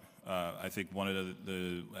find out. I think one of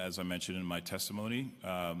as I mentioned in my testimony,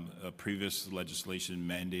 a previous legislation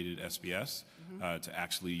mandated SBS to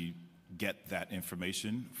actually get that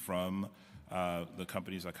information from the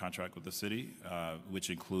companies that contract with the city, which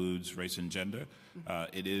includes race and gender.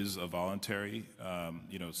 It is a voluntary,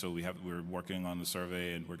 so we're working on the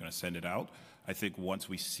survey and we're going to send it out. I think once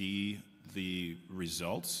we see the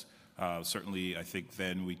results, certainly I think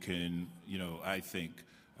then we can,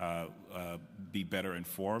 be better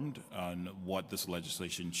informed on what this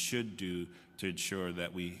legislation should do to ensure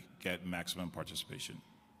that we get maximum participation.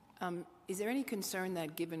 Is there any concern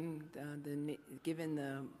that given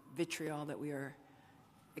the vitriol that we are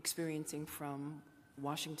experiencing from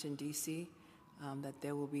Washington, D.C., that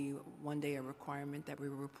there will be one day a requirement that we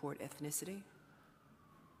report ethnicity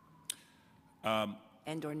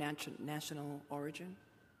and/or national origin?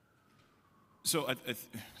 So I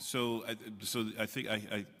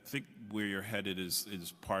think where you're headed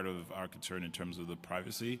is part of our concern in terms of the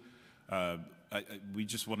privacy. We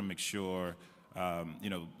just want to make sure,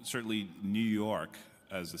 certainly New York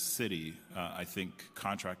as a city, I think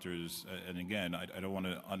contractors, and again, I don't want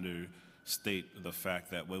to understate the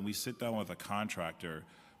fact that when we sit down with a contractor,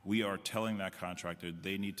 we are telling that contractor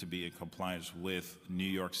they need to be in compliance with New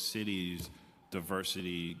York City's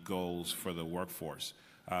diversity goals for the workforce.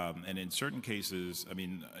 And in certain cases,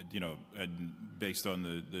 and based on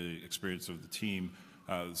the experience of the team,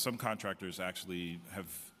 some contractors actually have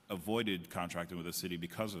avoided contracting with the city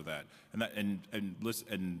because of that. And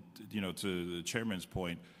to the chairman's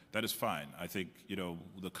point, that is fine. I think,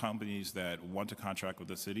 the companies that want to contract with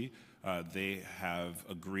the city, they have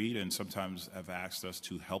agreed and sometimes have asked us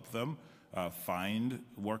to help them find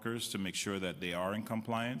workers to make sure that they are in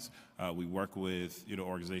compliance. We work with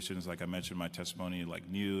organizations, like I mentioned in my testimony, like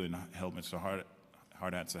NEW and Helmets to Hard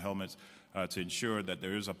Hats to Helmets, to ensure that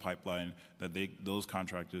there is a pipeline that those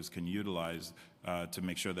contractors can utilize to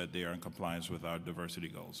make sure that they are in compliance with our diversity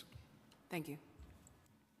goals. Thank you.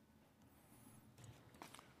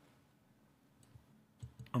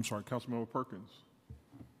 I'm sorry, Councilmember Perkins.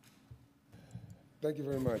 Thank you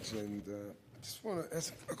very much. And I just want to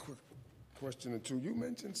ask a quick question or two. You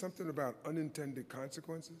mentioned something about unintended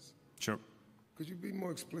consequences. Sure. Could you be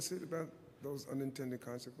more explicit about those unintended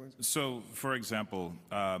consequences? So, for example,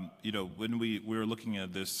 when we were looking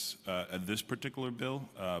at this particular bill,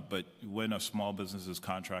 but when a small business is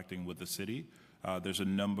contracting with the city, there's a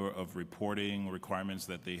number of reporting requirements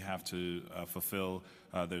that they have to fulfill.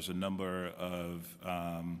 There's a number of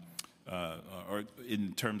or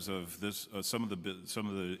in terms of this, some of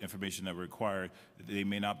the information that we require, they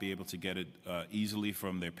may not be able to get it easily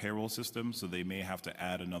from their payroll system, so they may have to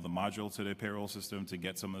add another module to their payroll system to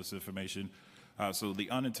get some of this information. So the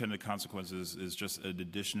unintended consequences is just an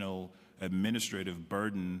additional administrative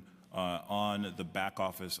burden on the back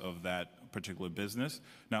office of that particular business.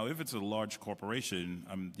 Now, if it's a large corporation,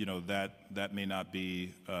 that may not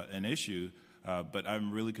be an issue. But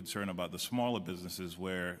I'm really concerned about the smaller businesses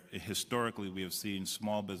where historically we have seen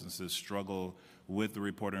small businesses struggle with the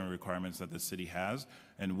reporting requirements that the city has.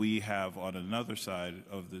 And we have, on another side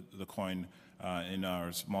of the coin, in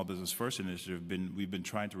our Small Business First initiative, we've been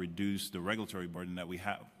trying to reduce the regulatory burden that we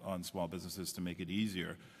have on small businesses to make it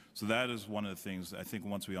easier. So that is one of the things I think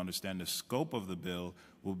once we understand the scope of the bill,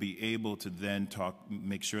 we'll be able to then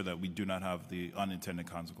make sure that we do not have the unintended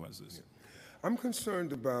consequences. Yeah. I'm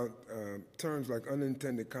concerned about terms like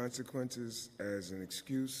unintended consequences as an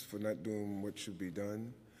excuse for not doing what should be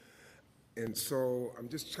done. And so I'm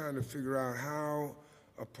just trying to figure out how,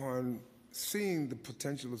 upon seeing the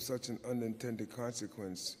potential of such an unintended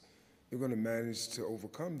consequence, you're going to manage to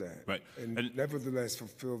overcome that. Right. And nevertheless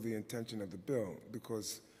fulfill the intention of the bill,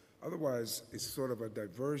 because otherwise it's sort of a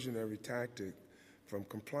diversionary tactic from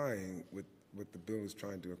complying with what the bill is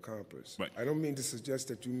trying to accomplish. Right. I don't mean to suggest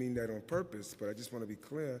that you mean that on purpose, but I just want to be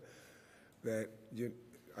clear. that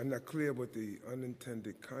I'm not clear what the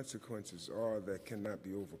unintended consequences are that cannot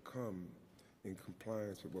be overcome in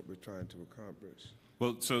compliance with what we're trying to accomplish.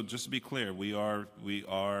 Well, so just to be clear, we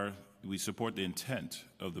support the intent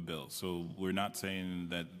of the bill. So we're not saying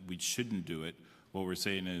that we shouldn't do it. What we're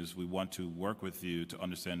saying is we want to work with you to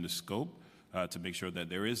understand the scope to make sure that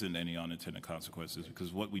there isn't any unintended consequences,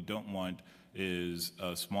 because what we don't want is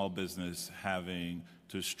a small business having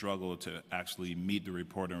to struggle to actually meet the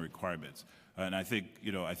reporting requirements. And I think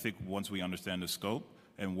once we understand the scope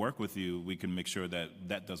and work with you, we can make sure that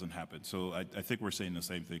that doesn't happen. So I think we're saying the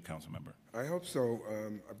same thing, Council Member. I hope so.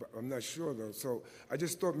 I'm not sure, though. So I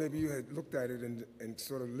just thought maybe you had looked at it and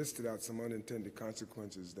sort of listed out some unintended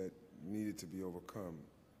consequences that needed to be overcome.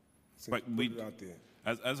 So right. Put it out there.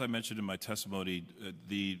 As I mentioned in my testimony,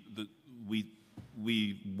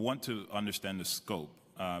 we want to understand the scope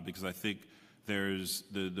because I think there's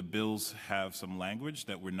the bills have some language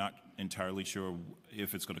that we're not entirely sure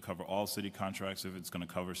if it's going to cover all city contracts, if it's going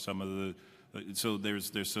to cover some of the. So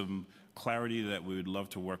there's some clarity that we would love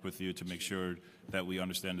to work with you to make sure that we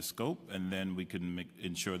understand the scope, and then we can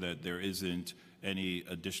ensure that there isn't any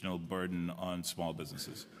additional burden on small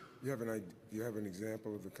businesses. You have an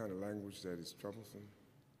example of the kind of language that is troublesome?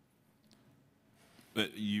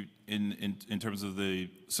 But in terms of the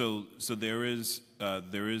there is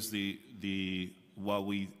the while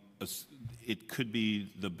we it could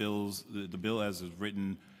be the bills the bill as is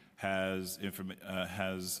written has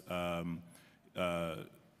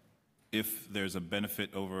if there's a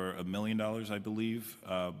benefit over $1 million, I believe,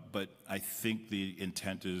 but I think the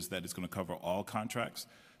intent is that it's going to cover all contracts.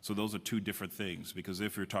 So those are two different things, because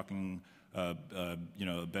if you're talking, a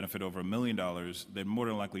benefit over $1 million, then more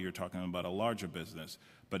than likely you're talking about a larger business.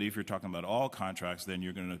 But if you're talking about all contracts, then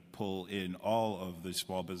you're going to pull in all of the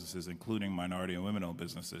small businesses, including minority and women-owned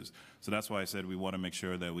businesses. So that's why I said we want to make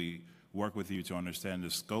sure that we work with you to understand the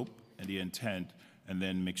scope and the intent, and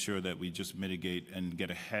then make sure that we just mitigate and get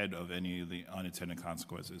ahead of any of the unintended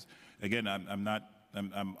consequences. Again,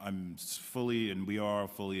 I'm fully, and we are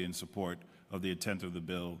fully in support of the intent of the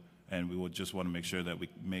bill, and we will just want to make sure that we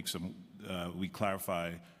make we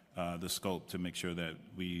clarify the scope to make sure that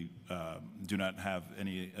we do not have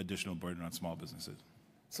any additional burden on small businesses.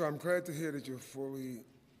 So I'm glad to hear that you're fully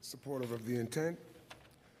supportive of the intent,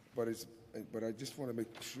 but I just want to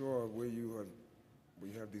make sure where you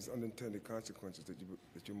have these unintended consequences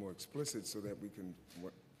that you're more explicit, so that we can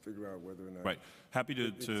figure out whether or not. Right. Happy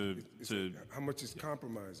to how much is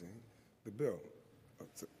compromising the bill.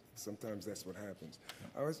 Sometimes that's what happens.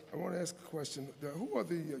 I want to ask a question. Who are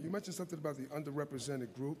you mentioned something about the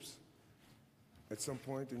underrepresented groups at some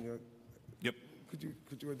point in your. Yep.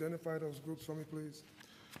 Could you identify those groups for me, please?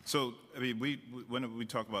 So, I mean, when we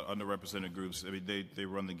talk about underrepresented groups, I mean, they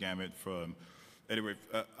run the gamut from, anyway,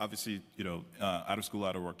 obviously, out of school,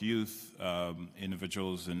 out of work youth,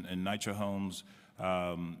 individuals in NYCC homes,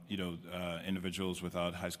 individuals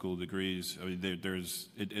without high school degrees. I mean,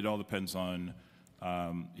 it all depends on,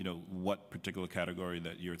 what particular category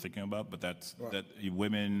that you're thinking about, but that's right. That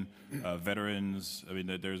women, veterans. I mean,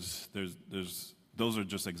 those are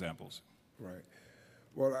just examples. Right.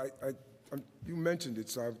 Well, you mentioned it,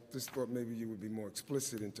 so I just thought maybe you would be more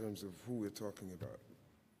explicit in terms of who we're talking about.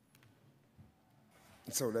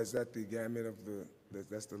 So is that the gamut of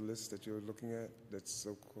that's the list that you're looking at, that's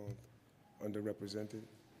so-called underrepresented?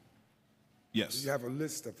 Yes. You have a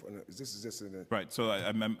list of, this is just in a. Right, so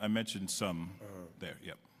I mentioned some there,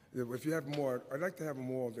 yep. If you have more, I'd like to have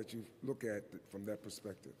more that you look at from that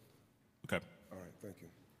perspective. Okay. All right, thank you.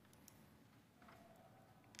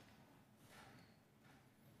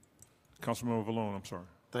 Councilmember Vallone, I'm sorry.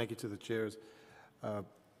 Thank you to the chairs.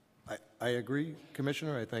 I agree,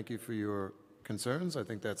 Commissioner. I thank you for your concerns. I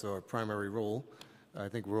think that's our primary role. I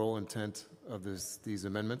think we're all intent of these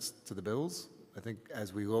amendments to the bills. I think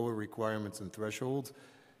as we lower requirements and thresholds,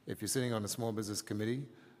 if you're sitting on a small business committee,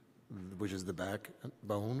 which is the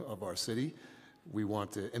backbone of our city, we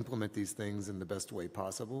want to implement these things in the best way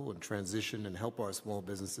possible and transition and help our small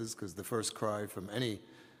businesses, because the first cry from any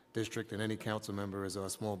district and any council member is our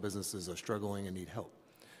small businesses are struggling and need help.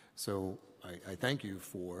 So I thank you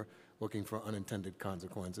for looking for unintended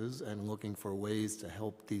consequences and looking for ways to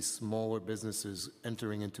help these smaller businesses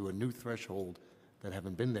entering into a new threshold that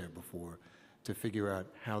haven't been there before, to figure out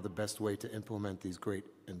how the best way to implement these great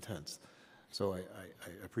intents. So I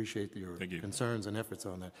appreciate your concerns and efforts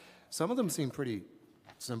on that. Some of them seem pretty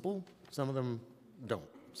simple, some of them don't.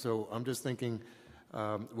 So I'm just thinking,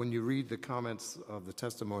 when you read the comments of the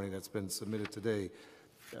testimony that's been submitted today,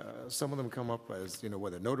 some of them come up as,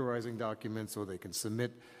 whether notarizing documents, or they can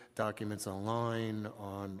submit documents online,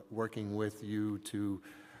 on working with you to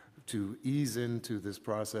to ease into this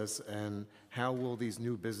process, and how will these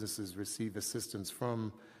new businesses receive assistance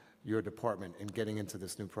from your department in getting into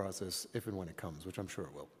this new process if and when it comes, which I'm sure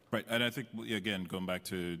it will? Right, and I think, again, going back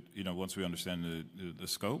to, once we understand the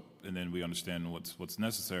scope and then we understand what's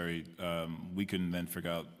necessary, we can then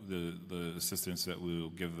figure out the assistance that we'll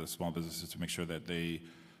give the small businesses to make sure that they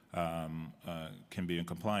can be in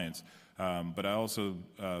compliance. But I also,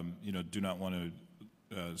 do not want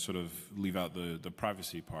to sort of leave out the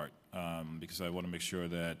privacy part, because I want to make sure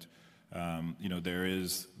that there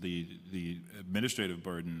is the administrative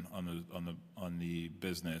burden on the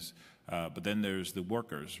business, but then there's the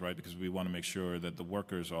workers, right? Because we want to make sure that the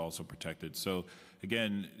workers are also protected. So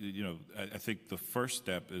again, I think the first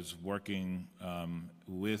step is working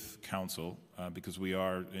with council, because we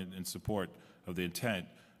are in support of the intent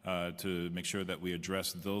to make sure that we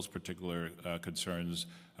address those particular concerns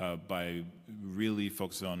by really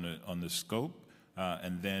focusing on the scope.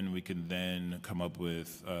 And then we can then come up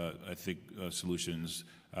with, I think, solutions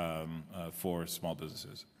for small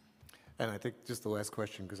businesses. And I think just the last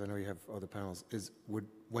question, because I know you have other panels, is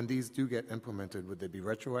when these do get implemented, would they be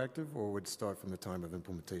retroactive or would it start from the time of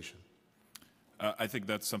implementation? I think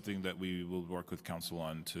that's something that we will work with council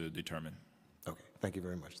on to determine. Okay, thank you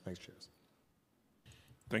very much. Thanks, Chairs.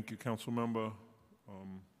 Thank you, Council Member.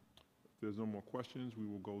 If there's no more questions, we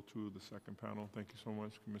will go to the second panel. Thank you so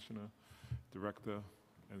much, Commissioner, Director,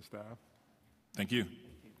 and staff. Thank you. Thank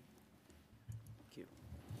you.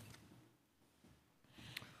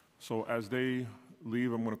 So as they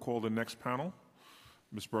leave, I'm going to call the next panel.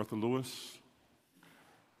 Ms. Bertha Lewis,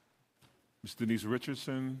 Ms. Denise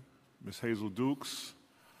Richardson, Ms. Hazel Dukes,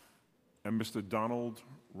 and Mr. Donald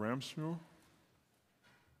Ramsmuir.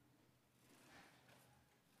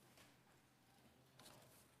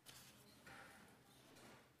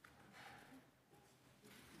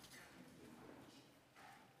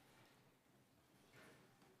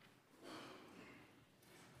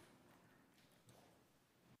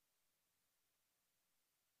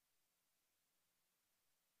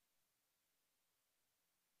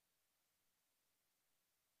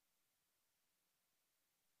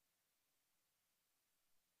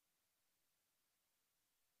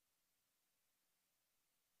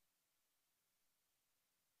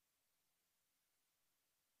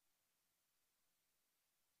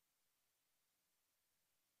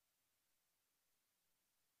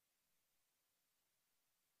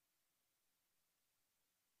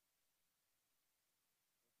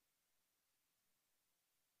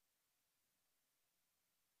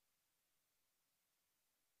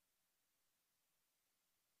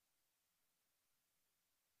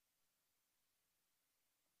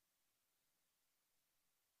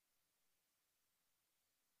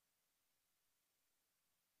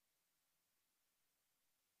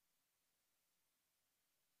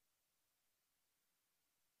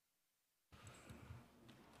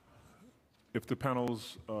 If the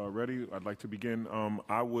panel's ready, I'd like to begin.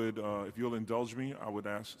 I would, if you'll indulge me, I would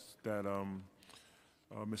ask that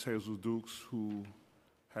Ms. Hazel Dukes, who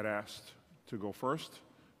had asked to go first,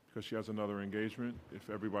 because she has another engagement, if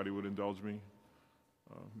everybody would indulge me,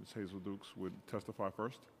 Ms. Hazel Dukes would testify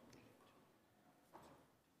first.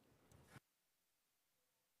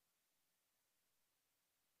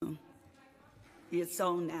 It's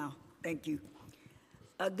on now. Thank you.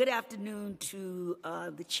 Good afternoon to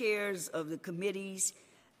the chairs of the committees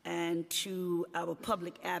and to our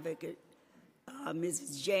public advocate,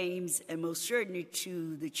 Mrs. James, and most certainly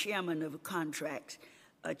to the chairman of the contract,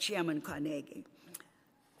 Chairman Carnegie.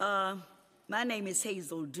 My name is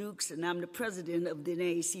Hazel Dukes, and I'm the president of the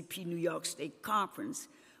NYCC New York State Conference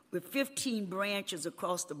with 15 branches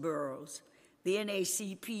across the boroughs. The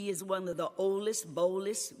NAACP is one of the oldest,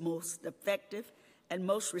 boldest, most effective, and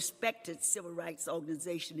most respected civil rights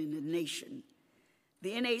organization in the nation.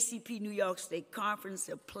 The NAACP New York State Conference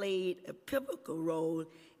have played a pivotal role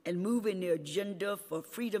in moving the agenda for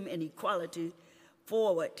freedom and equality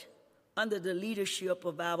forward under the leadership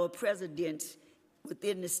of our presidents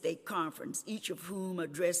within the state conference, each of whom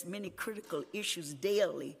addressed many critical issues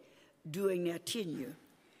daily during their tenure.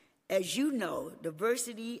 As you know,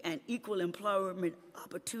 diversity and equal employment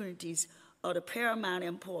opportunities are of paramount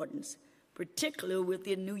importance, particularly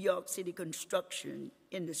within New York City construction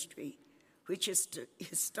industry, which has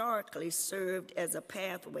historically served as a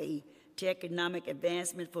pathway to economic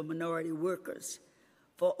advancement for minority workers.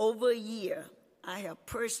 For over a year, I have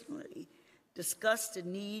personally discussed the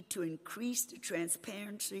need to increase the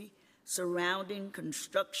transparency surrounding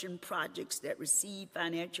construction projects that receive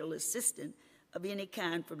financial assistance of any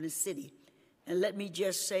kind from the city. And let me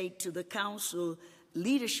just say to the council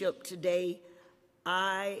leadership today,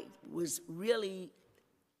 I was really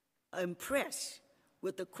impressed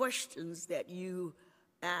with the questions that you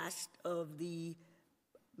asked of the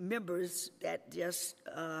members that just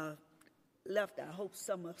left. I hope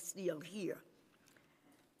some are still here.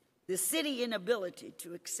 The city inability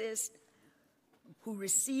to access who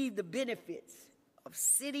receive the benefits of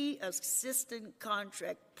city assistant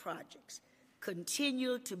contract projects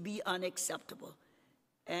continue to be unacceptable.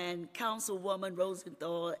 And Councilwoman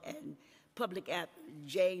Rosenthal and Public Advocate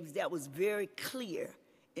James, that was very clear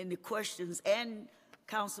in the questions, and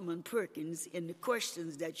Councilman Perkins in the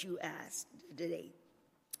questions that you asked today.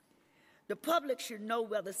 The public should know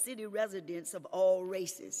whether city residents of all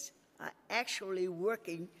races are actually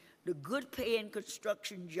working the good-paying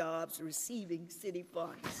construction jobs receiving city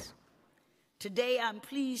funds. Today, I'm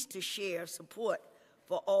pleased to share support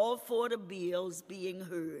for all 4 of the bills being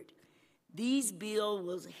heard. These bills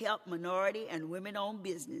will help minority and women-owned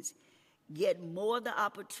business get more of the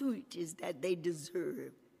opportunities that they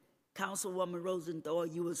deserve. Councilwoman Rosenthal,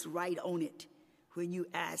 you was right on it when you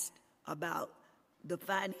asked about the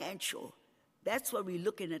financial. That's what we're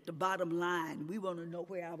looking at, the bottom line. We want to know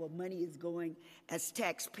where our money is going as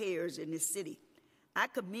taxpayers in this city. I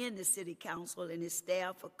commend the City Council and its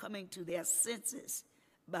staff for coming to their senses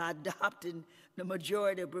by adopting the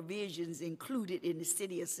majority of provisions included in the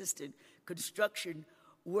City Assistant Construction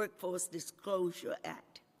Workforce Disclosure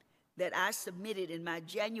Act that I submitted in my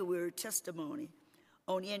January testimony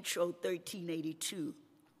on Intro 1382.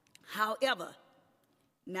 However,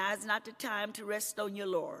 now is not the time to rest on your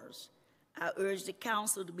laurels. I urge the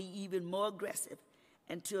council to be even more aggressive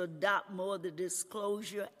and to adopt more of the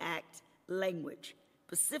Disclosure Act language,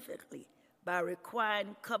 specifically by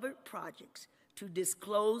requiring covered projects to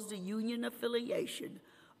disclose the union affiliation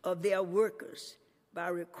of their workers, by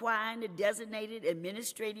requiring the designated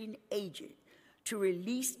administrating agent to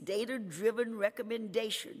release data-driven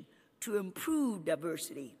recommendation to improve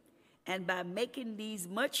diversity, and by making these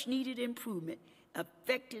much-needed improvements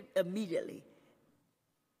effective immediately.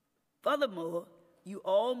 Furthermore, you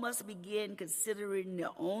all must begin considering the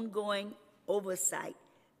ongoing oversight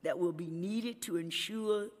that will be needed to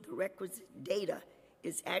ensure the requisite data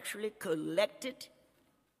is actually collected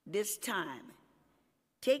this time.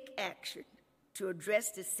 Take action to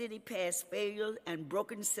address the city past failure and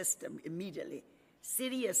broken system immediately.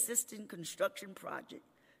 City Assistant Construction Project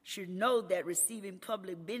should know that receiving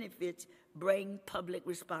public benefits bring public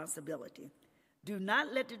responsibility. Do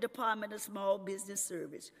not let the Department of Small Business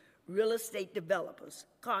Service, real estate developers,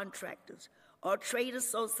 contractors, or trade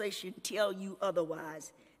association tell you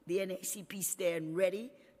otherwise. The NYCC stand ready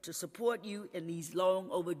to support you in these long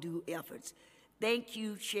overdue efforts. Thank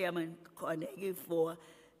you, Chairman Carnegie, for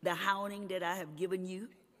the hounding that I have given you.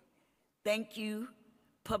 Thank you,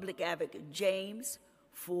 Public Advocate James,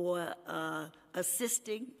 for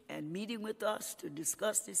assisting and meeting with us to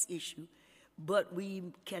discuss this issue. But we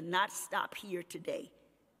cannot stop here today.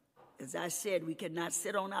 As I said, we cannot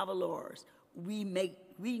sit on our laurels. We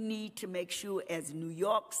need to make sure as New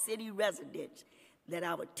York City residents that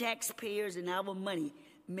our taxpayers and our money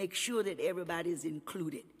make sure that everybody is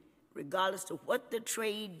included, regardless of what the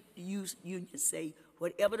trade unions say,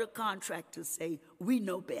 whatever the contractors say, we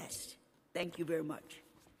know best. Thank you very much.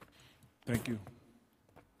 Thank you.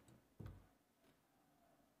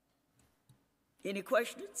 Any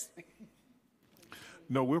questions?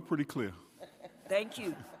 No, we're pretty clear. Thank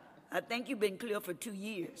you. I think you've been clear for 2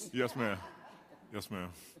 years. Yes, ma'am. Yes, ma'am.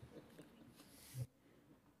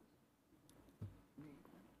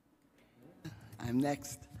 I'm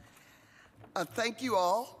next. Thank you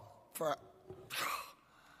all for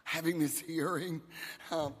having this hearing,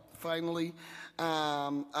 finally.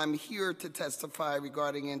 I'm here to testify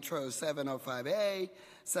regarding Intro 705A,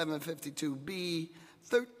 752B,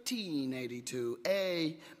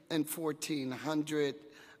 1382A, and 1400.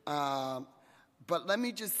 But let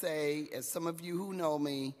me just say, as some of you who know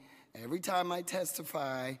me, every time I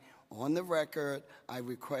testify on the record, I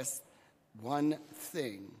request one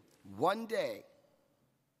thing. One day,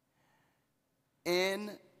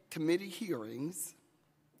 in committee hearings,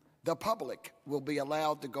 the public will be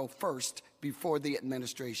allowed to go first before the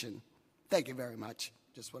administration. Thank you very much.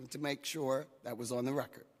 Just wanted to make sure that was on the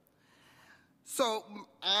record. So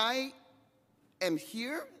I am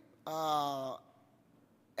here,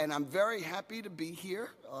 and I'm very happy to be here.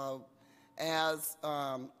 As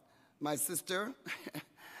my sister,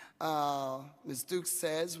 Ms. Dukes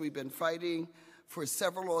says, we've been fighting for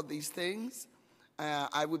several of these things.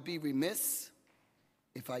 I would be remiss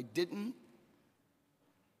if I didn't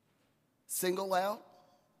single out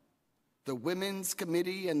the Women's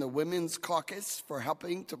Committee and the Women's Caucus for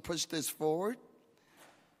helping to push this forward,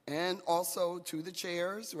 and also to the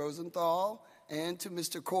chairs, Rosenthal and to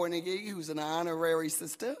Mr. Cornegie, who's an honorary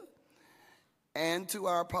sister, and to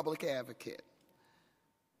our public advocate.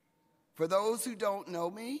 For those who don't know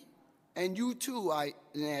me, and you too,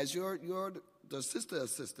 as you're the sister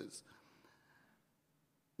assistants,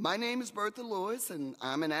 my name is Bertha Lewis, and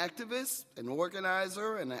I'm an activist, an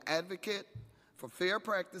organizer, and an advocate for fair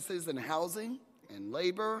practices in housing and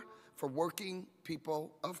labor for working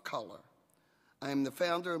people of color. I am the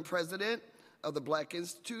founder and president of the Black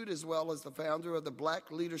Institute, as well as the founder of the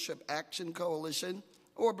Black Leadership Action Coalition,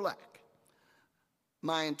 or BLAC.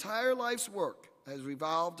 My entire life's work has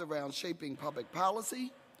revolved around shaping public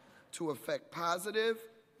policy to affect positive,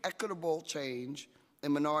 equitable change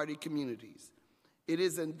in minority communities. It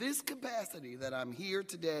is in this capacity that I'm here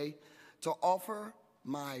today to offer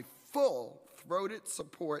my full-throated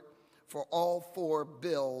support for all 4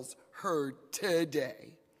 bills heard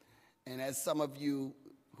today. And as some of you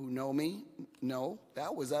who know me know,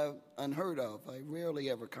 that was unheard of. I rarely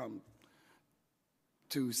ever come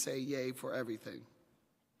to say yay for everything.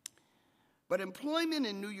 But employment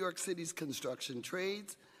in New York City's construction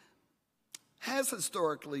trades has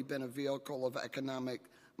historically been a vehicle of economic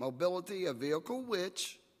mobility, a vehicle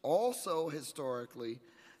which also historically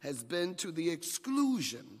has been to the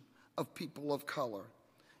exclusion of people of color.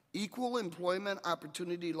 Equal employment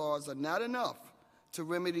opportunity laws are not enough to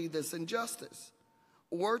remedy this injustice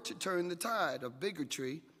or to turn the tide of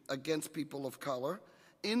bigotry against people of color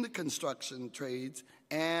in the construction trades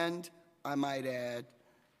and, I might add,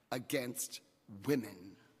 against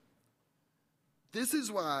women. This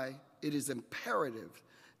is why it is imperative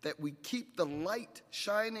that we keep the light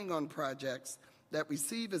shining on projects that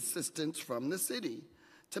receive assistance from the city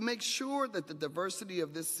to make sure that the diversity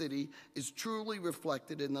of this city is truly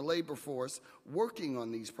reflected in the labor force working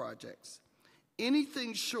on these projects.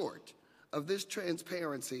 Anything short of this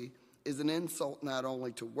transparency is an insult not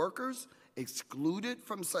only to workers excluded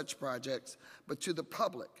from such projects, but to the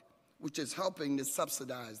public, which is helping to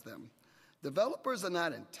subsidize them. Developers are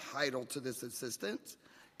not entitled to this assistance.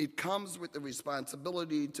 It comes with the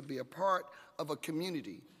responsibility to be a part of a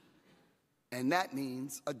community, and that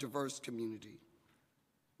means a diverse community.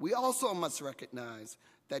 We also must recognize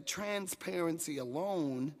that transparency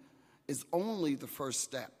alone is only the first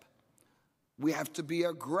step. We have to be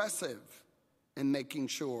aggressive in making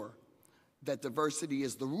sure that diversity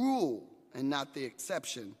is the rule and not the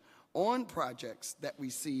exception on projects that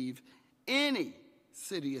receive any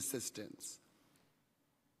city assistance.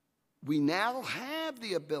 We now have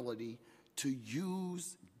the ability to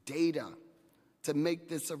use data to make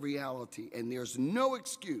this a reality, and there's no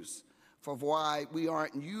excuse for why we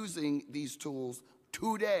aren't using these tools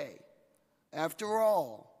today. After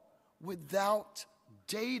all, without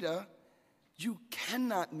data, you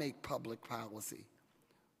cannot make public policy.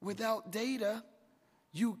 Without data,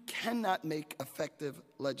 you cannot make effective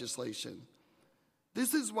legislation.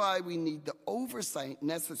 This is why we need the oversight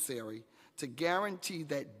necessary to guarantee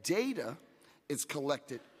that data is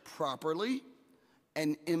collected properly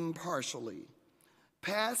and impartially.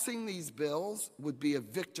 Passing these bills would be a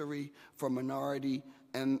victory for minority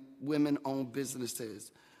and women-owned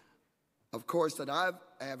businesses, of course, that I've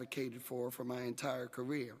advocated for my entire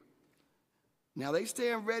career. Now, they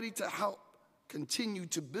stand ready to help continue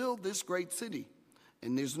to build this great city,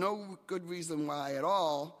 and there's no good reason why at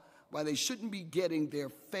all why they shouldn't be getting their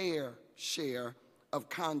fair share of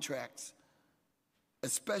contracts,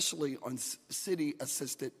 especially on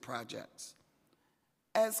city-assisted projects.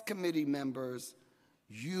 As committee members,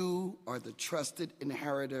 you are the trusted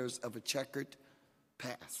inheritors of a checkered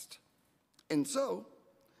past. And so,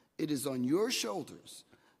 it is on your shoulders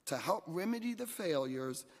to help remedy the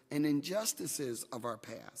failures and injustices of our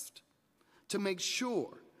past, to make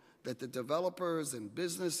sure that the developers and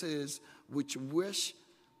businesses which wish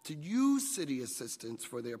to use city assistance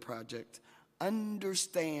for their project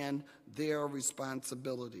understand their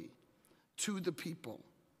responsibility to the people.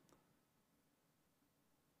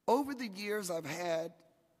 Over the years, I've had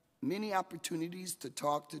many opportunities to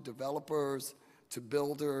talk to developers, to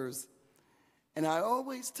builders, and I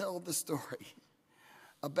always tell the story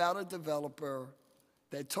about a developer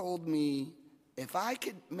that told me if I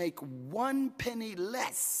could make 1 penny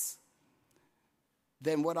less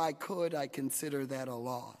than what I could, I consider that a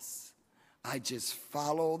loss. I just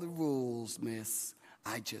follow the rules, miss.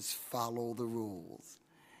 I just follow the rules.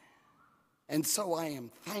 And so I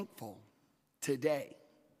am thankful today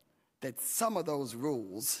that some of those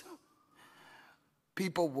rules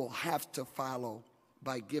people will have to follow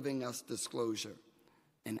by giving us disclosure.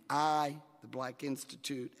 And I, the Black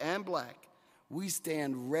Institute, and Black, we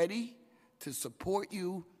stand ready to support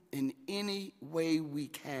you in any way we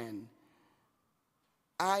can.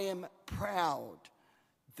 I am proud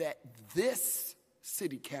that this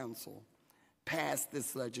city council passed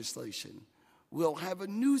this legislation. We'll have a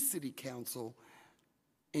new city council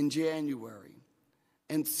in January.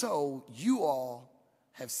 And so you all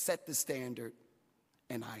have set the standard,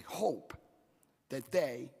 and I hope that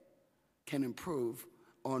they can improve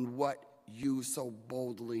on what you so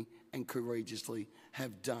boldly and courageously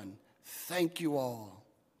have done. Thank you all.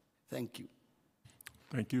 Thank you.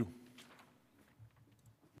 Thank you.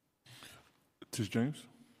 Tish James?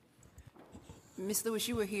 Ms. Lewis,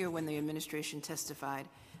 you were here when the administration testified,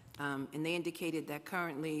 and they indicated that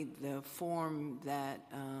currently the form that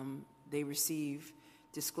they receive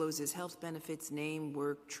discloses health benefits, name,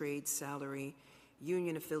 work, trade, salary,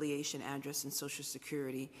 union affiliation, address, and Social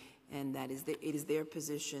Security, and that it is their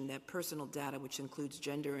position that personal data, which includes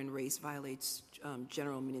gender and race, violates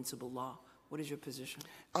general municipal law. What is your position?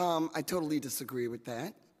 I totally disagree with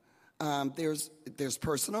that. There's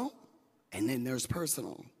personal, and then there's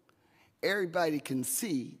personal. Everybody can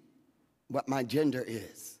see what my gender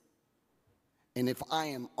is. And if I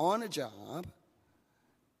am on a job,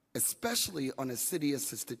 especially on a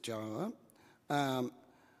city-assisted job,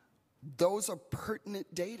 those are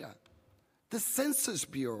pertinent data. The Census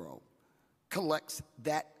Bureau collects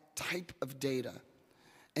that type of data.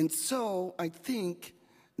 And so I think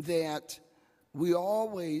that we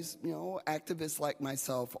always, activists like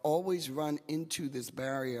myself, always run into this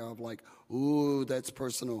barrier of like, ooh, that's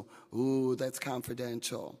personal, ooh, that's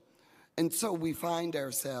confidential. And so we find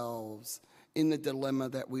ourselves in the dilemma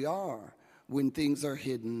that we are when things are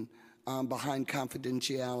hidden behind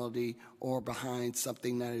confidentiality or behind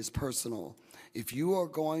something that is personal. If you are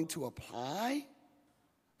going to apply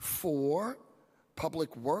for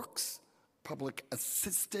public works, public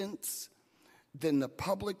assistance, then the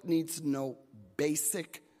public needs to know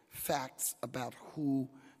basic facts about who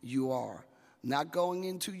you are. Not going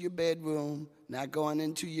into your bedroom, not going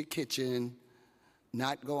into your kitchen,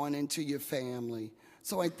 not going into your family.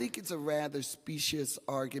 So I think it's a rather specious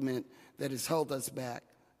argument that has held us back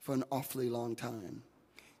for an awfully long time.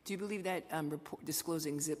 Do you believe that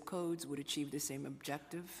disclosing zip codes would achieve the same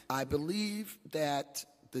objective? I believe that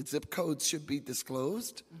the zip codes should be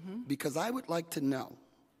disclosed because I would like to know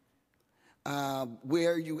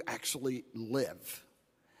where you actually live.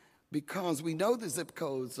 Because we know the zip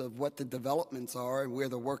codes of what the developments are and where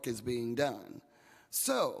the work is being done.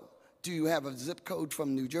 So, do you have a zip code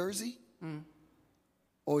from New Jersey?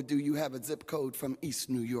 Or do you have a zip code from East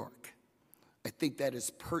New York? I think that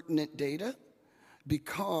is pertinent data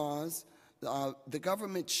because the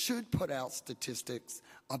government should put out statistics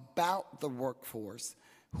about the workforce,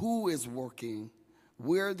 who is working,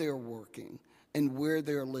 where they're working, and where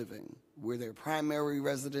they're living, where their primary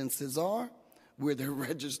residences are, where they're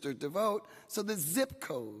registered to vote. So the zip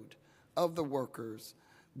code of the workers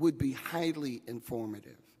would be highly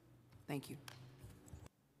informative. Thank you.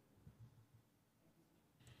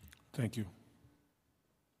 Thank you.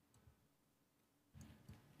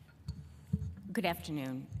 Good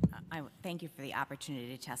afternoon. I thank you for the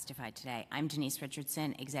opportunity to testify today. I'm Denise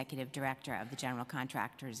Richardson, Executive Director of the General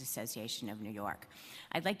Contractors Association of New York.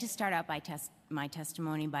 I'd like to start out by my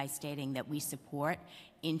testimony by stating that we support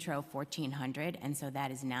Intro 1400, and so that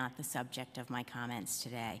is not the subject of my comments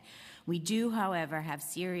today. We do, however, have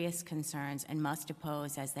serious concerns and must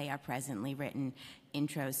oppose, as they are presently written,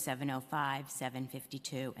 Intros 705,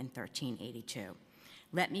 752, and 1382.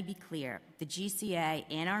 Let me be clear, the GCA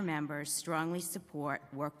and our members strongly support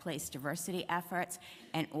workplace diversity efforts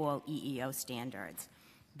and all EEO standards.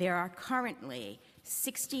 There are currently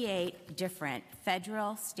 68 different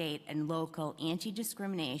federal, state, and local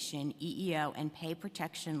anti-discrimination, EEO, and pay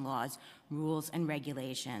protection laws, rules, and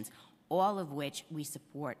regulations, all of which we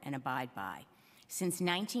support and abide by. Since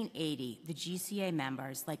 1980, the GCA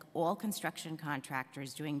members, like all construction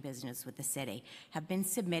contractors doing business with the city, have been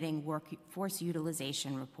submitting workforce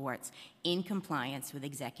utilization reports in compliance with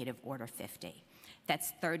Executive Order 50.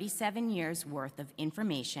 That's 37 years' worth of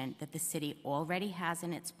information that the city already has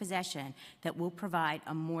in its possession that will provide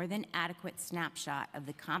a more than adequate snapshot of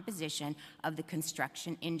the composition of the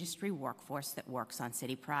construction industry workforce that works on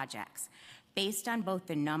city projects. Based on both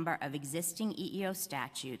the number of existing EEO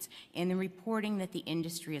statutes and the reporting that the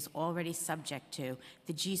industry is already subject to,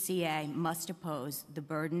 the GCA must oppose the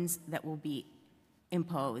burdens that will be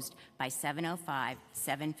imposed by 705,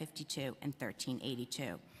 752, and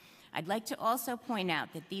 1382. I'd like to also point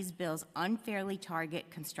out that these bills unfairly target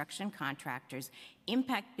construction contractors,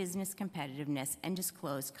 impact business competitiveness, and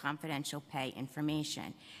disclose confidential pay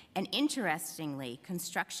information. And interestingly,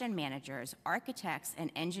 construction managers, architects,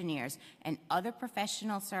 and engineers, and other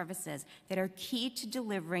professional services that are key to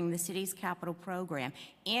delivering the city's capital program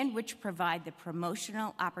and which provide the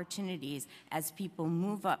promotional opportunities as people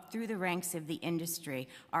move up through the ranks of the industry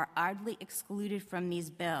are oddly excluded from these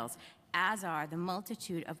bills, as are the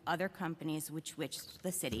multitude of other companies with which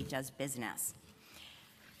the city does business.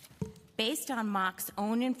 Based on MOC's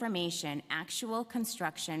own information, actual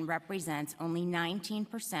construction represents only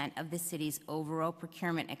 19% of the city's overall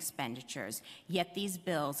procurement expenditures, yet these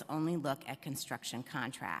bills only look at construction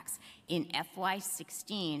contracts. In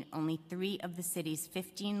FY16, only 3 of the city's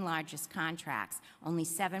 15 largest contracts, only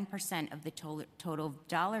 7% of the total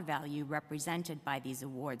dollar value represented by these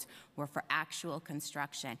awards were for actual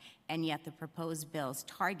construction, and yet the proposed bills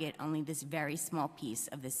target only this very small piece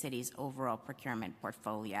of the city's overall procurement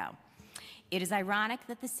portfolio. It is ironic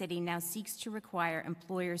that the city now seeks to require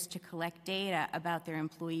employers to collect data about their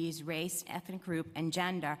employees' race, ethnic group, and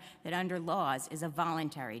gender that under laws is a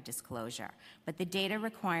voluntary disclosure. But the data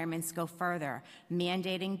requirements go further,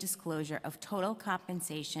 mandating disclosure of total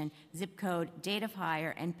compensation, zip code, date of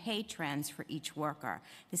hire, and pay trends for each worker.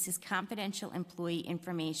 This is confidential employee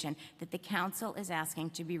information that the council is asking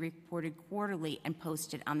to be reported quarterly and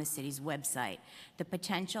posted on the city's website. The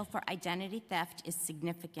potential for identity theft is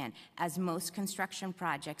significant, as most construction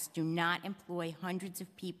projects do not employ hundreds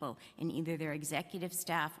of people in either their executive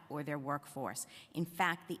staff or their workforce. In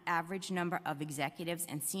fact, the average number of executives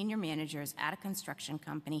and senior managers at a construction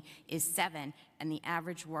company is 7, and the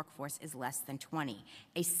average workforce is less than 20.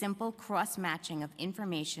 A simple cross-matching of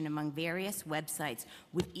information among various websites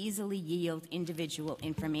would easily yield individual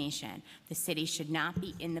information. The city should not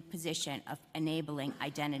be in the position of enabling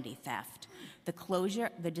identity theft.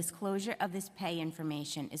 The disclosure of this pay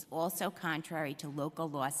information is also contrary to Local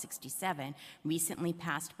Law 67, recently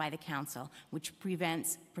passed by the Council, which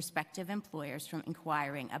prevents prospective employers from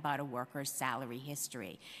inquiring about a worker's salary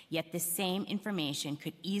history. Yet the same information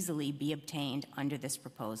could easily be obtained under this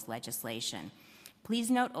proposed legislation.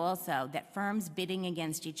 Please note also that firms bidding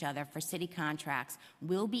against each other for city contracts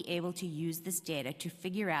will be able to use this data to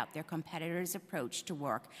figure out their competitors' approach to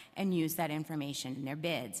work and use that information in their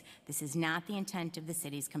bids. This is not the intent of the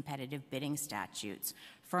city's competitive bidding statutes.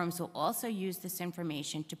 Firms will also use this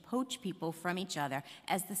information to poach people from each other,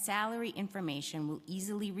 as the salary information will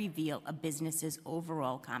easily reveal a business's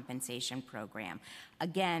overall compensation program.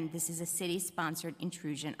 Again, this is a city-sponsored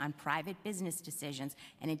intrusion on private business decisions,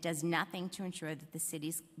 and it does nothing to ensure that the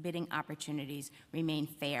city's bidding opportunities remain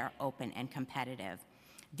fair, open, and competitive.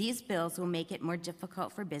 These bills will make it more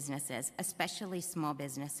difficult for businesses, especially small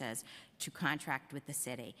businesses, to contract with the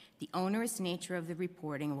city. The onerous nature of the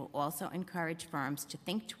reporting will also encourage firms to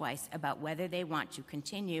think twice about whether they want to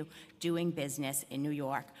continue doing business in New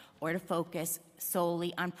York or to focus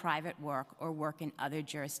solely on private work or work in other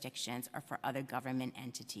jurisdictions or for other government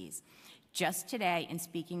entities. Just today, in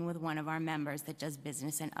speaking with one of our members that does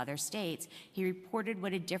business in other states, he reported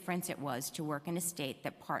what a difference it was to work in a state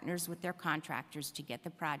that partners with their contractors to get the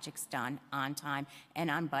projects done on time and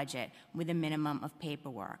on budget with a minimum of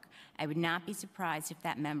paperwork. I would not be surprised if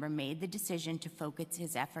that member made the decision to focus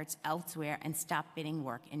his efforts elsewhere and stop bidding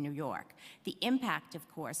work in New York. The impact, of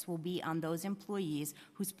course, will be on those employees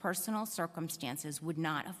whose personal circumstances would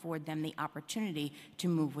not afford them the opportunity to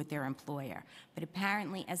move with their employer. But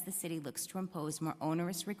apparently, as the city looks to impose more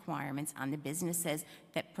onerous requirements on the businesses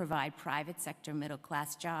that provide private sector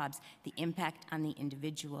middle-class jobs, the impact on the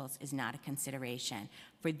individuals is not a consideration.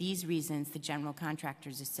 For these reasons, the General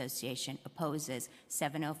Contractors Association opposes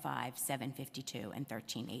 705, 752, and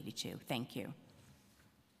 1382. Thank you.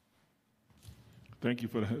 Thank you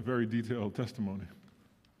for that very detailed testimony.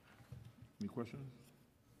 Any questions?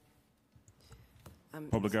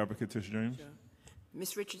 Public Advocate Tish James. Sure.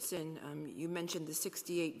 Ms. Richardson, you mentioned the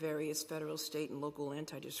 68 various federal, state, and local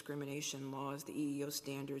anti-discrimination laws, the EEO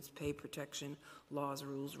standards, pay protection laws,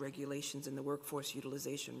 rules, regulations, and the workforce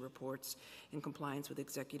utilization reports in compliance with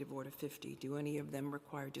Executive Order 50. Do any of them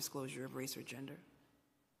require disclosure of race or gender?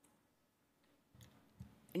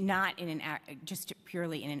 Not in just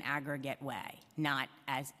purely in an aggregate way, not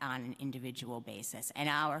as on an individual basis. And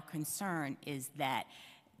our concern is that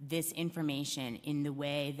this information, in the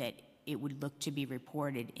way that it would look to be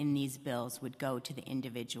reported in these bills, would go to the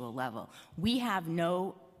individual level. We have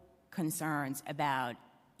no concerns about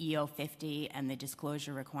EO 50 and the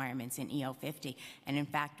disclosure requirements in EO 50, and in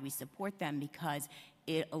fact we support them because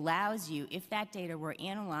It allows you, if that data were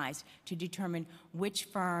analyzed, to determine which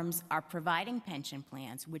firms are providing pension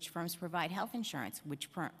plans, which firms provide health insurance, which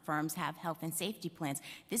firms have health and safety plans.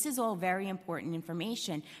 This is all very important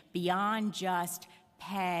information beyond just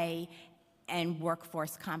pay and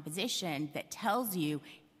workforce composition that tells you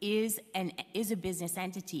is a business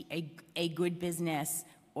entity a good business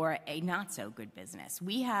or a not-so-good business.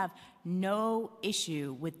 We have no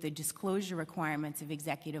issue with the disclosure requirements of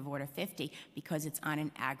Executive Order 50 because it's on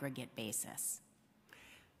an aggregate basis.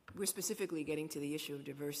 We're specifically getting to the issue of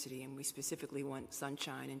diversity, and we specifically want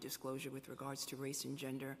sunshine and disclosure with regards to race and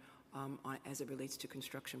gender as it relates to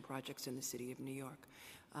construction projects in the city of New York.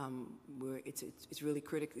 It's really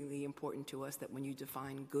critically important to us that when you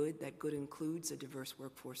define good, that good includes a diverse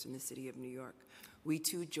workforce in the city of New York. We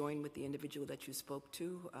too join with the individual that you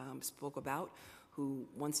spoke about, who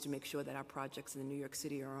wants to make sure that our projects in New York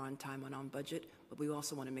City are on time and on budget, but we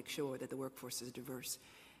also want to make sure that the workforce is diverse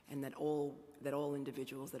and that all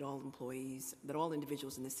individuals, that all employees, that all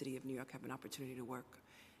individuals in the city of New York have an opportunity to work.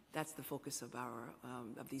 That's the focus of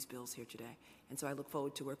of these bills here today. And so I look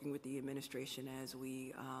forward to working with the administration as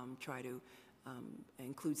we try to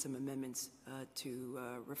include some amendments to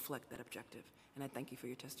reflect that objective. And I thank you for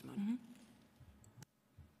your testimony. Mm-hmm.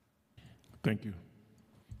 Thank you.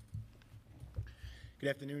 Good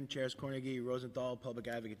afternoon, Chairs Cornegie, Rosenthal, Public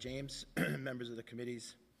Advocate James, members of the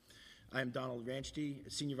committees. I am Donald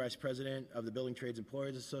Ranchty, Senior Vice President of the Building Trades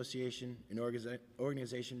Employers Association, an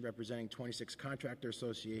organization representing 26 contractor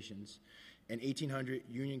associations and 1,800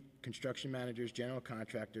 union construction managers, general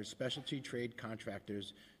contractors, specialty trade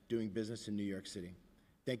contractors doing business in New York City.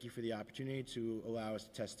 Thank you for the opportunity to allow us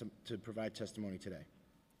to provide testimony today.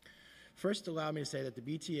 First, allow me to say that the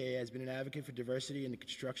BTA has been an advocate for diversity in the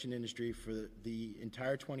construction industry for the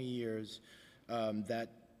entire 20 years that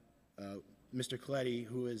Mr. Coletti,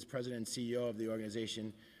 who is president and CEO of the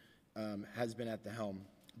organization, has been at the helm.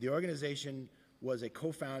 The organization was a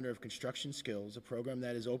co-founder of Construction Skills, a program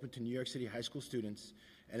that is open to New York City high school students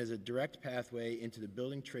and is a direct pathway into the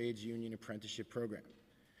Building Trades Union Apprenticeship Program.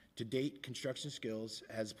 To date, Construction Skills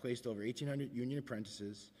has placed over 1,800 union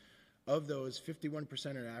apprentices. Of those,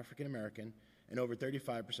 51% are African American and over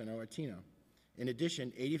 35% are Latino. In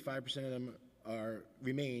addition, 85% of them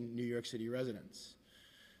remain New York City residents.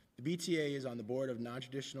 The BTA is on the board of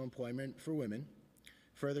Non-Traditional Employment for Women,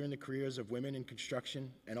 furthering the careers of women in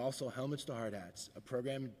construction, and also Helmets to Hard Hats, a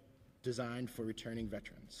program designed for returning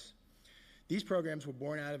veterans. These programs were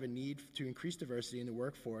born out of a need to increase diversity in the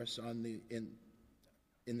workforce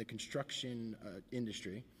in the construction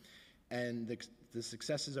industry, and the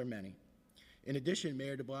successes are many. In addition,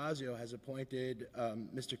 Mayor de Blasio has appointed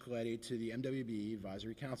Mr. Coletti to the MWBE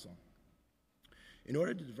Advisory Council. In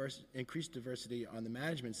order to increase diversity on the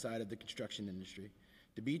management side of the construction industry,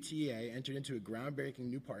 the BTA entered into a groundbreaking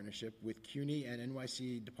new partnership with CUNY and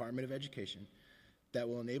NYCC Department of Education that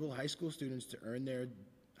will enable high school students to earn their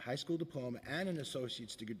high school diploma and an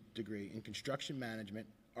associate's degree in construction management,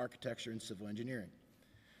 architecture, and civil engineering.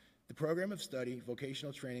 The program of study,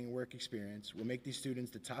 vocational training, and work experience will make these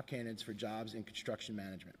students the top candidates for jobs in construction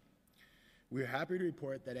management. We are happy to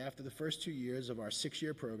report that after the first 2 years of our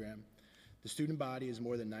 6-year program, the student body is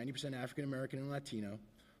more than 90% African American and Latino.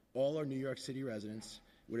 All are New York City residents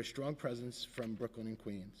with a strong presence from Brooklyn and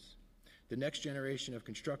Queens. The next generation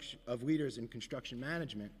of leaders in construction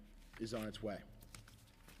management is on its way.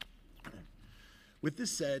 With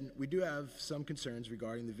this said, we do have some concerns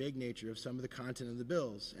regarding the vague nature of some of the content of the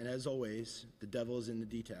bills, and as always, the devil is in the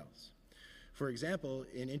details. For example,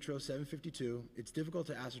 in Intro 752, it's difficult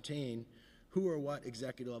to ascertain who or what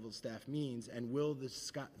executive level staff means, and will the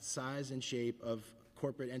size and shape of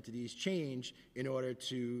corporate entities change in order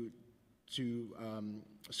to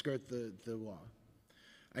skirt the law.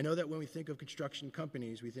 I know that when we think of construction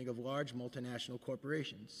companies, we think of large multinational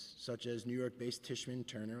corporations, such as New York-based Tishman,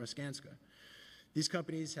 Turner, or Skanska. These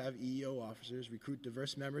companies have EEO officers, recruit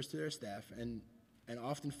diverse members to their staff, and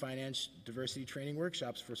often finance diversity training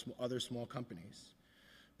workshops for other small companies.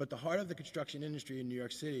 But the heart of the construction industry in New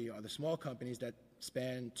York City are the small companies that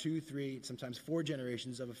span 2, 3, sometimes 4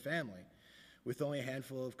 generations of a family, with only a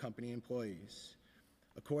handful of company employees.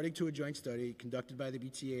 According to a joint study conducted by the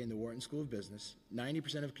BTA and the Wharton School of Business,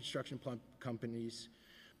 90% of construction companies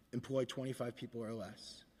employ 25 people or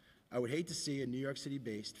less. I would hate to see a New York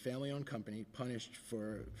City-based family-owned company punished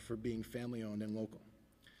for being family-owned and local.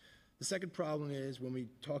 The second problem is when we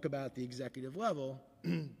talk about the executive level,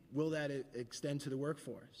 will that extend to the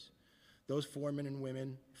workforce? Those 4 men and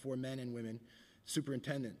women,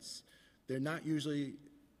 superintendents, they're not usually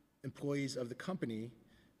employees of the company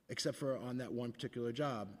except for on that one particular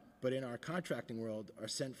job. but in our contracting world are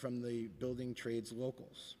sent from the building trades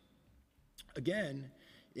locals. Again,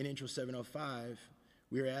 in Intro 705,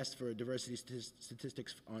 we were asked for diversity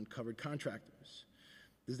statistics on covered contractors.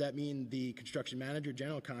 Does that mean the construction manager,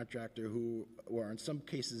 general contractor, who are in some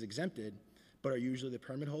cases exempted, but are usually the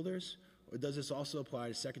permit holders? Or does this also apply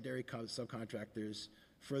to secondary subcontractors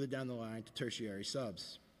further down the line to tertiary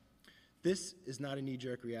subs? This is not a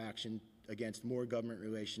knee-jerk reaction against more government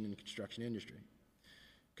relation in the construction industry.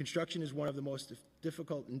 Construction is one of the most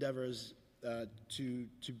difficult endeavors to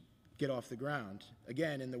get off the ground.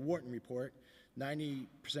 Again, in the Wharton report, 90%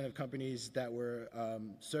 of companies that were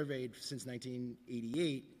surveyed since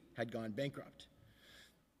 1988 had gone bankrupt.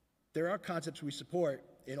 There are concepts we support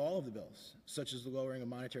in all of the bills, such as the lowering of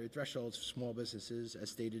monetary thresholds for small businesses, as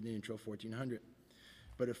stated in Intro 1400.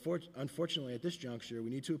 But unfortunately, at this juncture,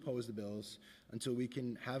 we need to oppose the bills until we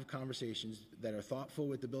can have conversations that are thoughtful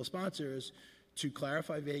with the bill sponsors to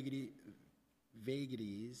clarify vague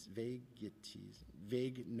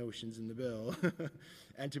notions in the bill,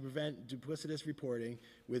 and to prevent duplicitous reporting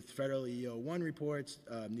with federal EO1 reports,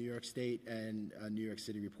 New York State, and New York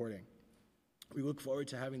City reporting. We look forward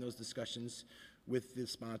to having those discussions with the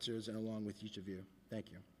sponsors and along with each of you. Thank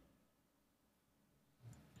you.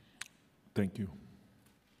 Thank you.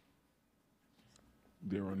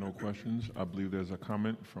 There are no questions. I believe there's a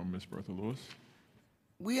comment from Ms. Bertha Lewis.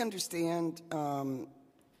 We understand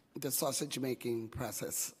the sausage-making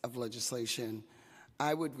process of legislation.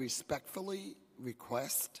 I would respectfully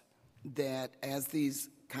request that as these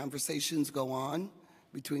conversations go on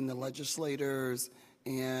between the legislators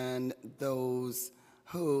and those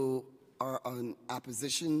who are in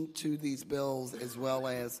opposition to these bills, as well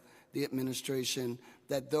as the administration,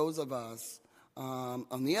 that those of us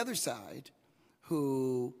on the other side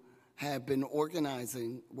who have been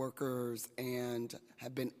organizing workers and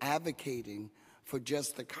have been advocating for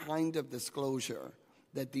just the kind of disclosure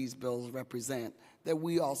that these bills represent, that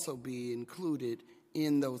we also be included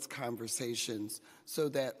in those conversations so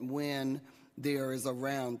that when there is a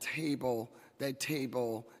round table, that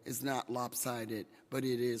table is not lopsided, but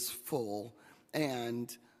it is full.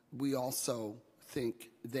 And we also think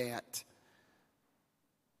that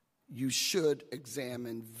you should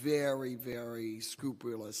examine very, very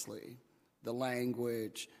scrupulously the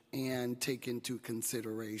language and take into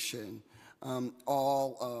consideration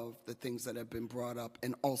all of the things that have been brought up,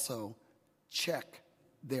 and also check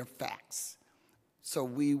their facts. So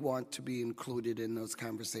we want to be included in those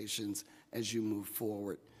conversations as you move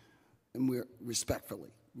forward, and we're respectfully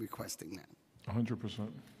requesting that. 100%.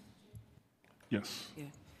 Yes. Yeah.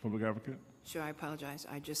 Public advocate? Sure, I apologize.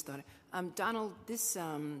 I just thought it. Donald, this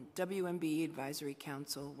WMBE Advisory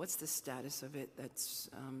Council, what's the status of it that's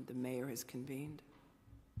the mayor has convened?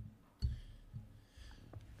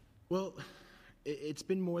 Well, it's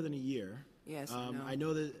been more than a year. Yes, I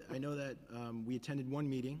know that we attended one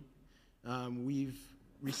meeting. We've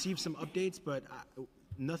received some updates, but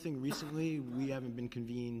nothing recently. We haven't been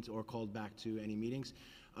convened or called back to any meetings.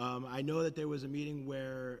 I know that there was a meeting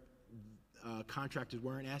where contractors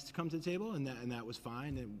weren't asked to come to the table, and that was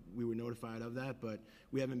fine, and we were notified of that, but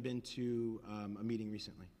we haven't been to a meeting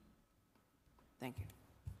recently. Thank you.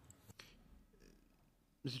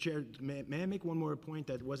 Mr. Chair, may I make one more point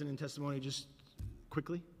that wasn't in testimony, just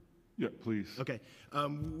quickly? Yeah, please. Okay.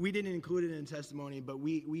 We didn't include it in testimony, but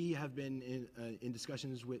we have been in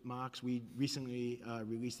discussions with MOX. We recently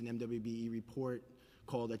released an MWBE report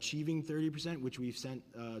called Achieving 30%, which we've sent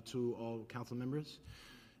to all council members.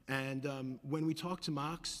 And when we talked to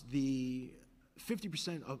MOX, the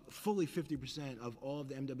 50% of, fully 50% of all of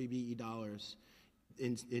the MWBE dollars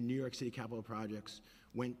in New York City capital projects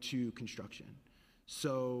went to construction.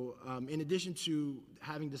 So in addition to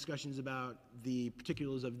having discussions about the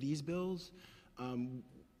particulars of these bills,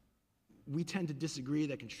 we tend to disagree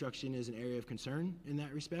that construction is an area of concern in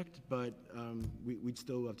that respect, but we'd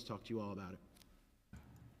still love to talk to you all about it.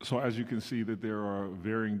 So as you can see, that there are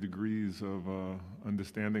varying degrees of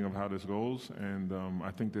understanding of how this goes, and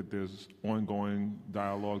I think that there's ongoing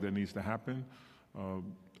dialogue that needs to happen.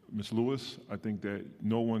 Ms. Lewis, I think that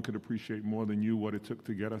no one could appreciate more than you what it took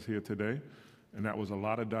to get us here today. And that was a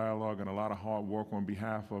lot of dialogue and a lot of hard work on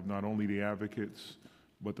behalf of not only the advocates,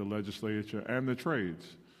 but the legislature and the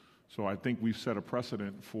trades. So I think we've set a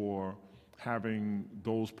precedent for having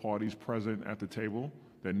those parties present at the table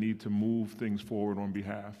that need to move things forward on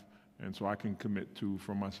behalf. And so I can commit to,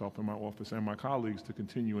 from myself and my office and my colleagues, to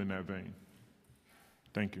continue in that vein.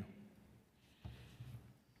 Thank you.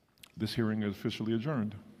 This hearing is officially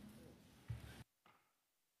adjourned.